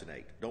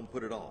procrastinate. Don't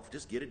put it off.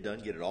 Just get it done.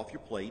 Get it off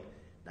your plate.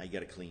 Now you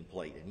got a clean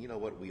plate. And you know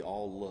what? We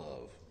all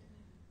love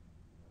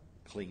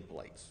clean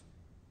plates.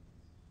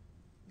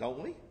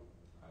 Don't we?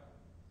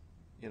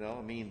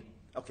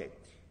 Okay.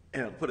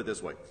 And I'll put it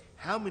this way.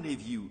 How many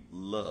of you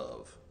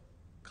love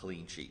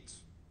clean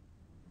sheets?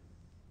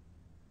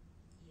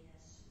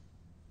 Yes.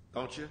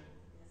 Don't you?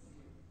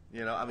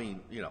 You know, I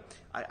mean,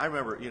 I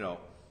remember,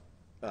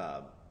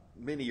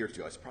 many years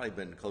ago, it's probably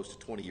been close to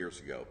 20 years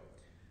ago,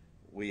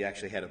 we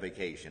actually had a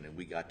vacation and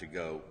we got to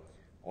go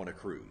on a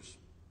cruise.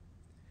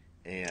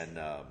 And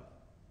the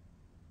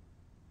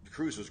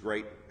cruise was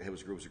great. It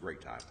was a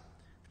great time.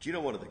 But you know,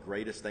 one of the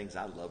greatest things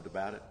I loved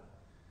about it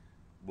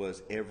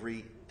was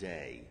every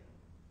day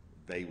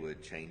they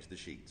would change the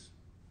sheets.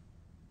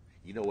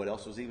 You know what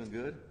else was even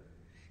good?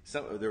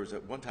 There was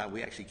one time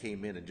we actually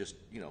came in and just,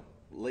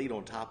 laid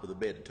on top of the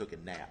bed and took a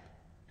nap.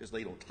 Just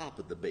laid on top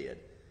of the bed.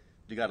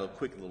 You got a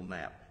quick little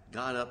nap.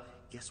 Got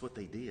up. Guess what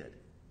they did?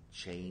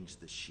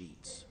 Changed the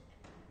sheets.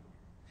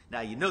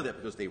 Now, you know that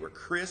because they were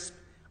crisp,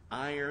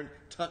 ironed,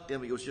 tucked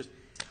in. It was just,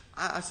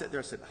 I sat there,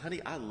 I said,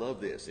 honey, I love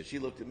this. And she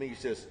looked at me, she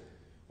says,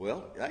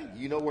 well, hey,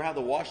 you know how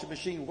the washing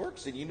machine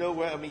works, and you know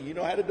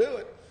how to do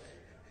it.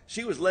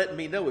 She was letting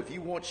me know, if you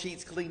want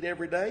sheets cleaned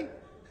every day,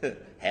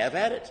 have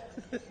at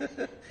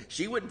it.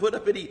 She wouldn't put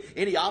up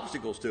any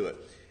obstacles to it.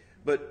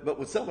 But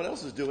when someone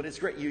else is doing it, it's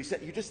great. You're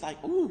just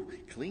like, ooh,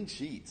 clean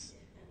sheets,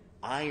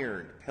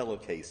 ironed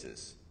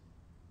pillowcases.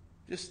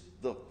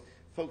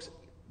 Folks,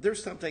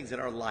 there's some things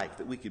in our life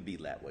that we could be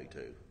that way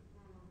too.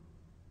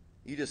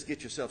 You just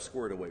get yourself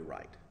squared away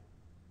right.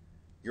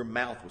 Your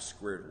mouth was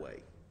squared away.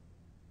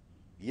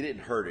 You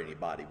didn't hurt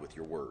anybody with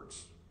your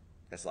words.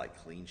 That's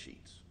like clean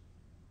sheets.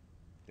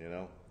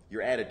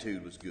 Your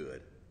attitude was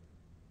good,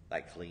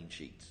 like clean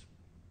sheets.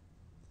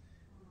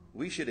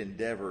 We should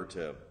endeavor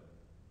to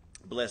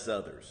bless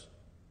others,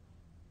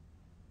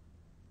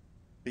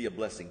 be a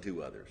blessing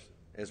to others,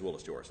 as well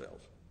as to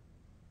ourselves.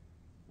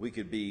 We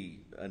could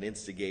be an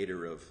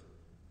instigator of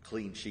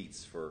clean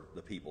sheets for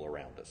the people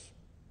around us,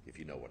 if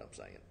you know what I'm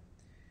saying.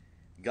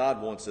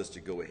 God wants us to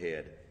go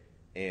ahead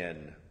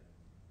and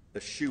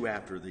eschew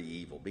after the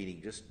evil,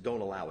 meaning just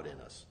don't allow it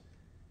in us,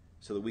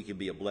 so that we can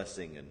be a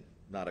blessing and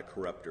not a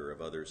corrupter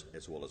of others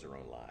as well as our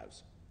own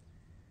lives.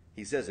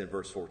 He says in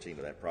verse 14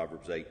 of that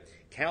Proverbs 8,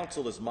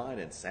 counsel is mine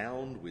and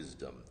sound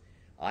wisdom.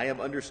 I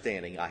am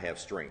understanding, I have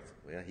strength.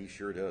 Well, he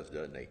sure does,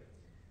 doesn't he?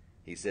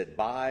 He said,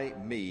 by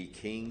me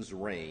kings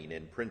reign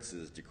and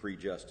princes decree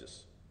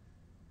justice.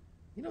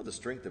 You know the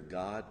strength of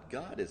God?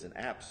 God is an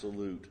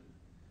absolute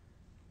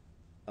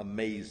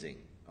amazing,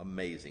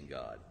 amazing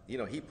God.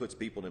 He puts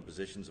people in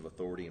positions of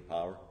authority and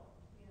power.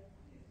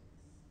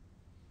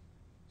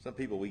 Some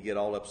people, we get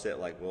all upset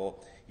like,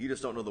 well, you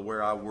just don't know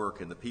where I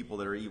work and the people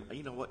that are evil.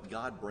 You know what?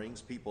 God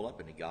brings people up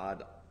and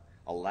God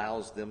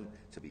allows them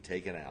to be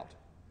taken out.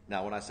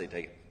 Now, when I say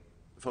taken,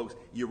 folks,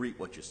 you reap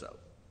what you sow.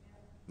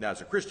 Now,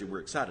 as a Christian, we're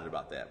excited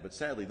about that. But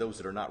sadly, those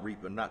that are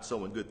not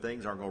sowing good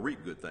things aren't going to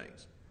reap good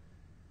things.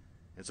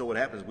 And so what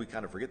happens, we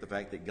kind of forget the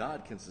fact that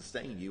God can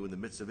sustain you in the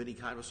midst of any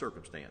kind of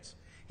circumstance.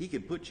 He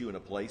can put you in a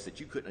place that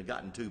you couldn't have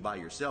gotten to by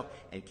yourself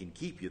and can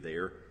keep you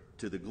there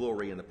to the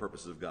glory and the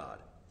purposes of God.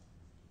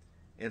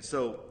 And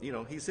so,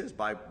 he says,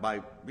 by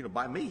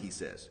me, he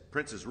says,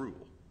 princes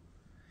rule.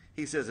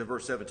 He says in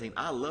verse 17,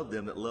 I love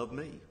them that love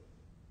me.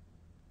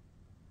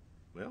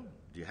 Well,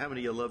 how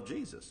many of you love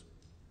Jesus?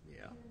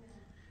 Yeah.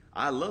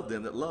 I love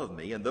them that love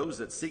me, and those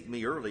that seek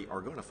me early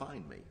are going to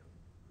find me.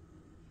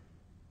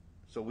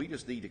 So we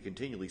just need to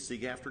continually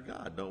seek after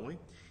God, don't we?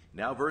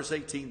 Now, verse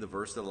 18, the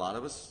verse that a lot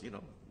of us,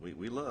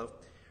 we love.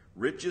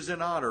 Riches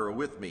and honor are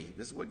with me.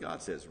 This is what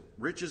God says.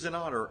 Riches and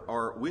honor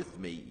are with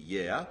me,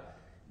 yeah.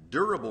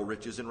 Durable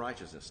riches and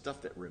righteousness,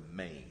 stuff that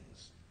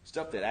remains,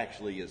 stuff that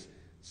actually is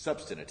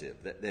substantive,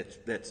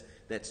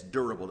 that's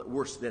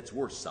durable, that's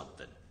worth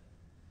something.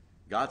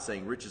 God's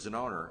saying riches and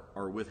honor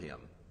are with him.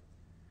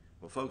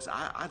 Well, folks,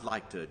 I'd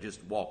like to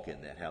just walk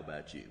in that. How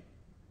about you?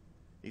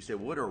 He said,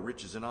 what are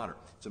riches and honor?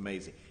 It's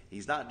amazing.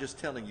 He's not just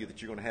telling you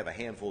that you're going to have a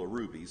handful of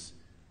rubies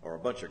or a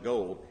bunch of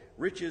gold.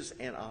 Riches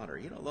and honor.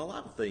 A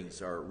lot of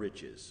things are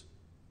riches.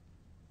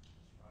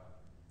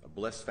 A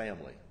blessed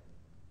family.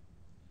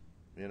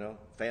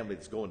 Family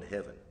that's going to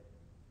heaven.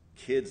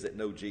 Kids that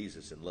know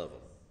Jesus and love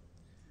him.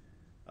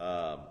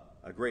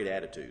 A great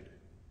attitude.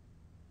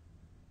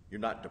 You're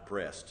not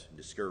depressed,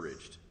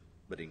 discouraged,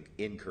 but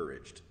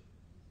encouraged.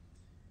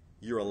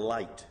 You're a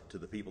light to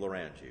the people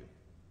around you.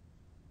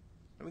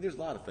 There's a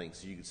lot of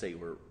things you can say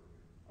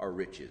are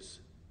riches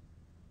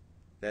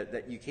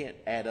that you can't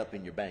add up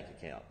in your bank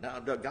account. Now,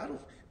 God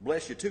will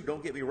bless you too,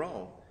 don't get me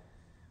wrong,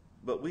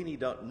 but we need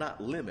to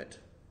not limit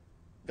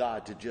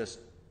God to just,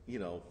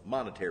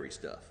 monetary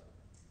stuff.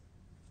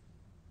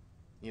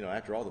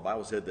 After all, the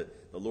Bible said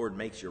that the Lord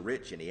makes you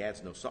rich and he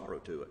adds no sorrow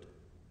to it.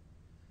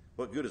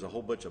 What good is a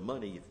whole bunch of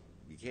money if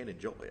you can't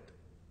enjoy it?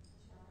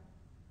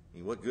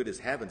 What good is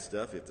having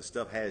stuff if the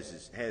stuff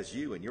has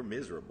you and you're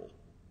miserable?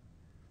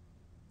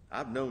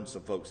 I've known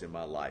some folks in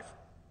my life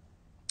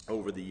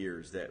over the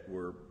years that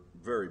were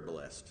very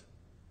blessed,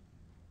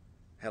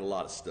 had a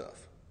lot of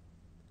stuff,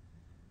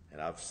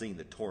 and I've seen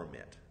the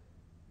torment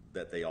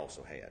that they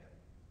also had.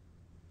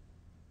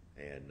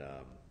 And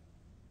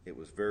it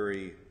was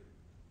very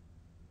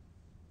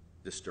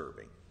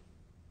disturbing.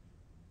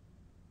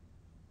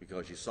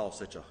 because you saw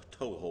such a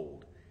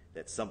toehold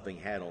that something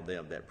had on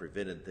them that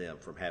prevented them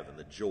from having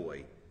the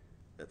joy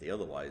that they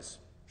otherwise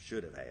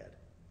should have had.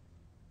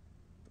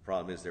 The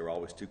problem is they were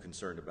always too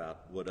concerned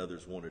about what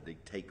others wanted to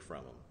take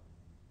from them,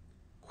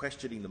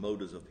 questioning the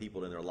motives of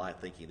people in their life,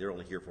 thinking they're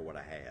only here for what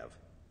I have.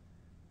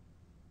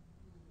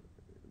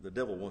 The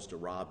devil wants to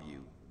rob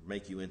you,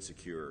 make you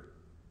insecure,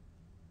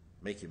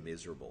 make you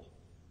miserable,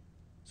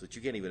 so that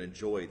you can't even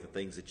enjoy the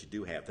things that you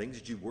do have, things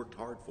that you've worked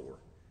hard for.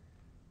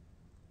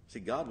 See,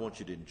 God wants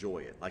you to enjoy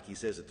it. Like he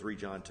says at 3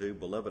 John 2,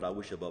 "Beloved, I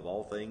wish above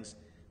all things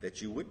that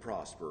you would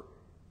prosper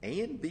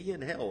and be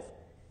in health,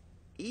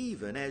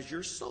 even as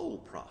your soul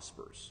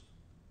prospers."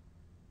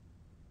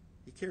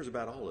 He cares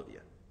about all of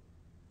you.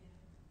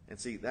 And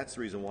see, that's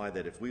the reason why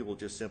that if we will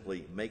just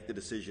simply make the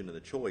decision and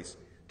the choice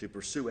to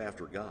pursue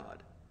after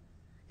God,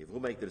 if we'll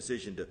make the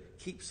decision to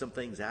keep some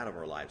things out of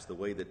our lives the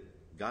way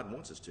that God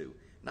wants us to,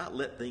 not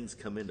let things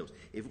come into us,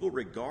 if we'll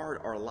regard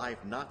our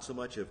life not so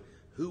much of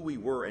who we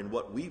were and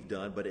what we've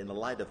done, but in the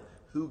light of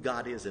who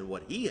God is and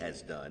what he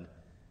has done,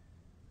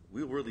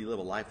 we'll really live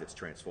a life that's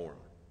transformed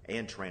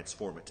and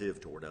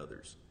transformative toward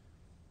others.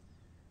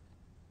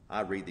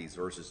 I read these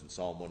verses in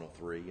Psalm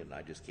 103, and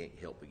I just can't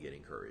help but get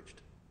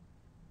encouraged.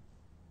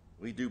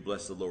 We do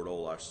bless the Lord,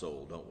 all our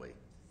soul, don't we?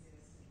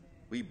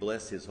 We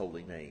bless his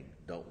holy name,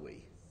 don't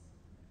we?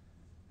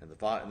 And the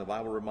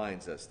Bible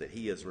reminds us that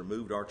he has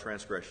removed our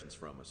transgressions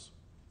from us.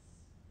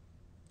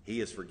 He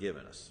has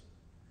forgiven us.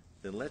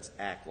 Then let's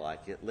act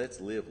like it,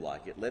 let's live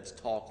like it, let's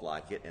talk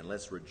like it, and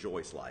let's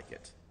rejoice like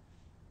it.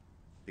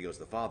 Because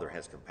the Father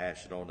has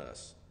compassion on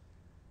us,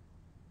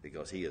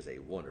 because he is a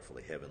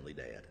wonderfully heavenly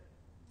dad.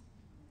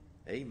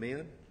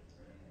 Amen.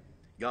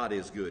 God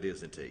is good,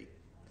 isn't he?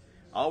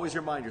 Always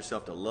remind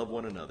yourself to love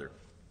one another.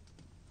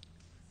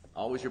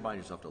 Always remind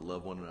yourself to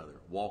love one another.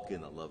 Walk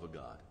in the love of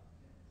God.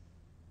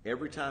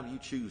 Every time you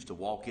choose to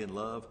walk in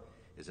love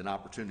is an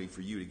opportunity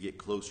for you to get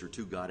closer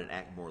to God and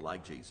act more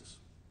like Jesus.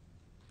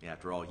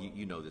 After all,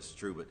 you know this is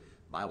true, but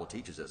the Bible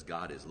teaches us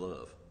God is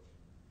love.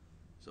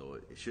 So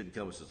it shouldn't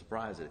come as a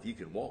surprise that if you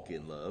can walk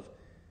in love,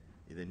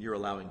 then you're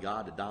allowing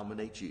God to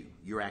dominate you.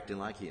 You're acting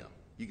like him.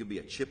 You could be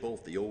a chip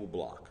off the old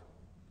block.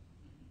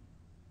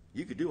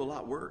 You could do a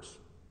lot worse,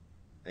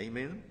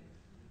 amen,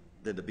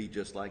 than to be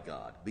just like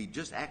God.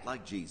 Act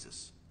like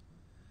Jesus.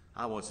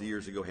 I once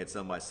years ago had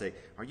somebody say,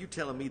 "Are you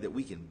telling me that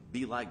we can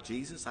be like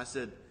Jesus?" I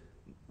said,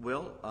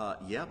 well,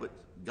 yeah, but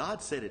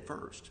God said it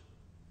first.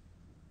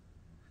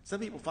 Some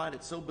people find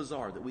it so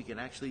bizarre that we can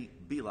actually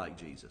be like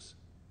Jesus.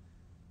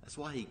 That's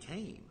why he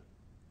came.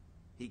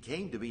 He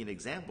came to be an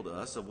example to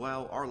us of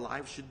how our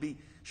lives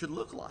should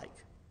look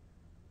like.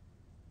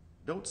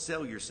 Don't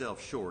sell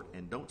yourself short,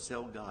 and don't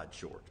sell God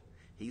short.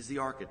 He's the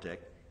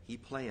architect. He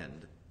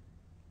planned.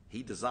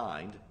 He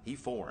designed. He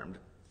formed.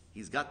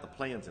 He's got the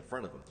plans in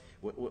front of him.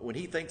 When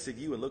he thinks of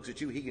you and looks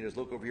at you, he can just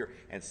look over here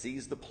and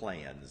sees the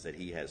plans that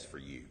he has for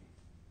you.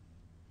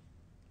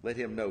 Let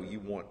him know you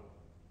want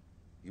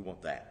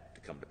that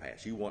to come to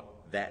pass. You want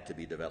that to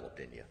be developed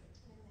in you.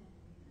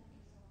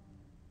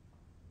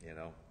 You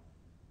know,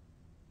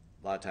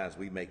 a lot of times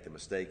we make the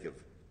mistake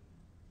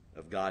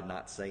of God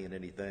not saying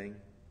anything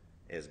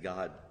as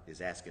God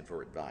is asking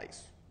for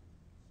advice.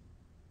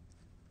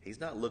 He's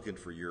not looking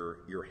for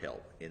your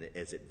help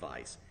as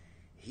advice.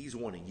 He's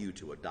wanting you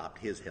to adopt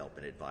his help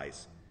and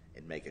advice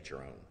and make it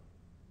your own.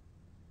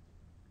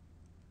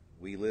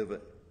 We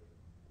live,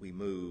 we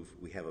move,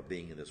 we have a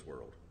being in this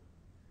world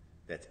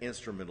that's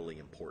instrumentally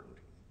important,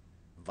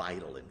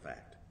 vital, in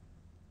fact,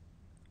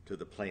 to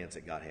the plans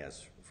that God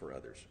has for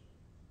others.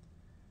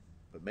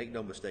 But make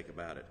no mistake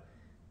about it,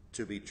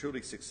 to be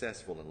truly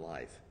successful in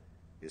life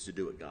is to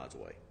do it God's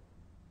way.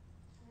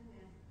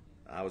 Amen.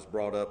 I was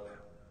brought up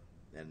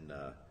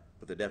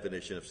with the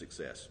definition of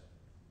success.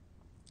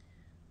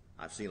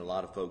 I've seen a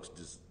lot of folks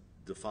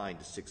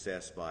define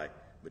success by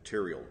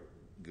material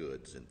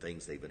goods and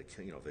things they've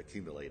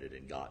accumulated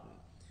and gotten.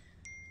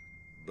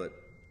 But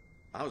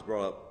I was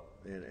brought up,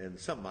 and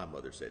something my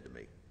mother said to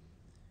me,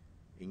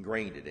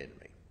 ingrained it in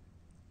me.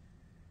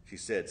 She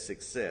said,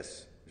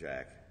 "Success,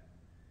 Jack,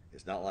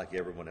 is not like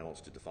everyone else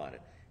to define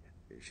it."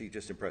 She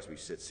just impressed me.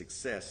 She said,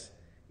 "Success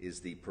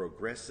is the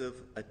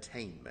progressive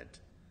attainment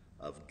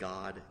of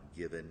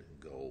God-given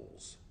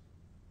goals."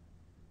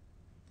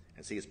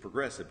 And see, it's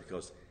progressive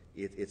because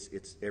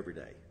it's every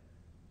day.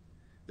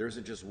 There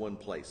isn't just one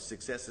place.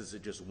 Success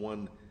isn't just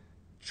one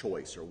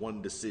choice or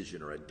one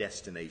decision or a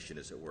destination,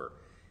 as it were.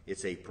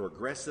 It's a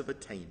progressive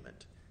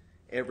attainment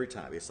every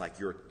time. It's like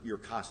you're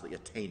constantly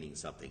attaining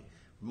something,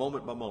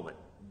 moment by moment,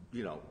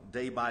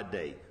 day by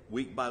day,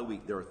 week by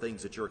week. There are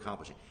things that you're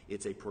accomplishing.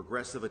 It's a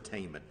progressive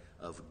attainment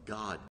of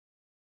God-given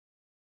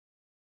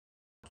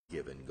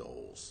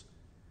goals.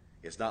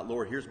 It's not,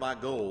 "Lord, here's my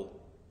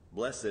goal,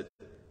 bless it."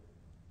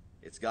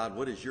 It's, "God,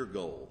 what is your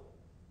goal?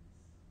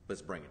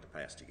 Let's bring it to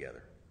pass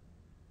together."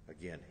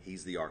 Again,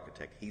 he's the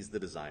architect. He's the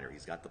designer.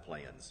 He's got the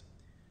plans.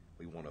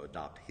 We want to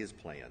adopt his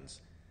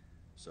plans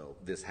so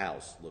this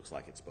house looks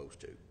like it's supposed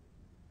to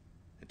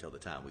until the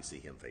time we see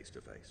him face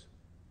to face.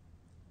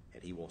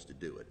 And he wants to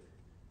do it.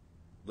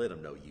 Let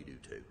him know you do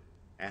too.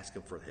 Ask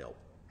him for help.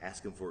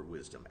 Ask him for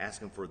wisdom.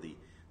 Ask him for the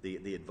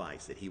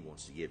advice that he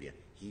wants to give you.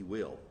 He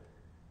will.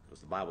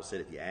 Because the Bible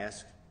said if you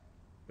ask,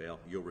 well,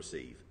 you'll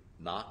receive.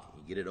 Knock,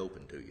 and get it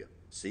open to you.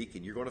 Seek,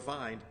 and you're going to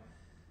find.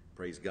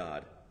 Praise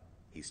God,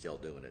 he's still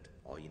doing it.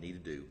 All you need to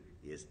do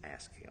is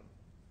ask him.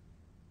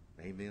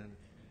 Amen.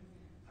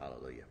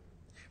 Hallelujah.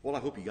 Well, I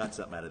hope you got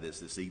something out of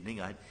this evening.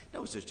 I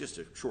know it's just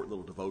a short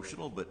little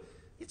devotional, but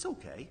it's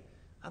okay.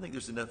 I think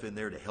there's enough in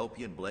there to help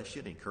you and bless you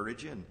and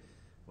encourage you and,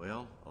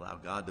 well, allow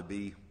God to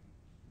be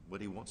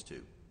what he wants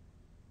to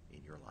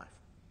in your life.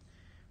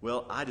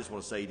 Well, I just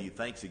want to say to you,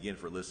 thanks again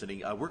for listening.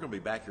 We're going to be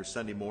back here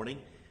Sunday morning.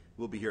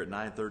 We'll be here at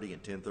 9:30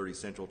 and 10:30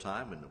 Central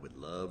Time, and we'd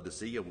love to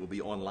see you. We'll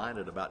be online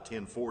at about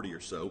 10:40 or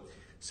so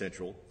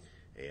Central,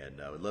 and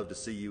we'd love to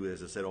see you,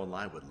 as I said,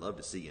 online. We'd love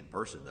to see you in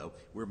person, though.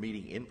 We're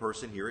meeting in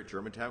person here at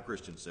Germantown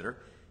Christian Center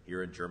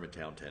here in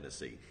Germantown,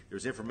 Tennessee.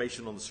 There's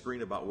information on the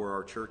screen about where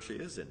our church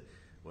is and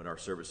when our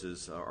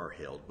services are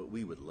held, but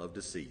we would love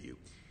to see you.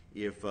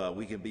 If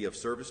we can be of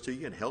service to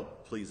you and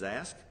help, please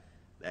ask.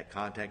 That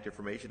contact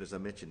information, as I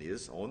mentioned,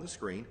 is on the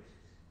screen.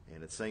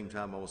 And at the same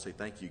time, I want to say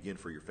thank you again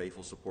for your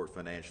faithful support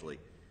financially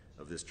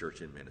of this church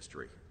and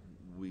ministry.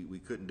 We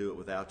couldn't do it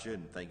without you,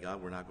 and thank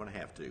God we're not going to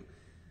have to.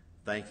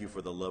 Thank you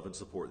for the love and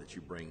support that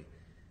you bring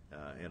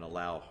and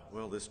allow,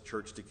 well, this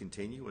church to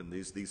continue and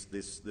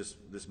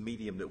this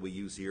medium that we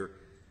use here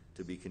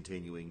to be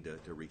continuing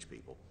to reach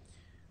people.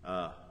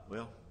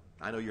 Well,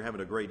 I know you're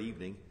having a great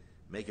evening.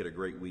 Make it a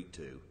great week,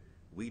 too.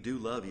 We do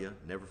love you.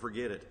 Never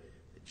forget it.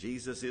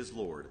 Jesus is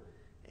Lord,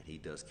 and he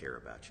does care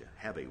about you.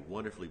 Have a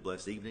wonderfully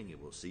blessed evening,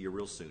 and we'll see you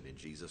real soon in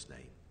Jesus'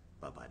 name.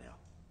 Bye-bye now.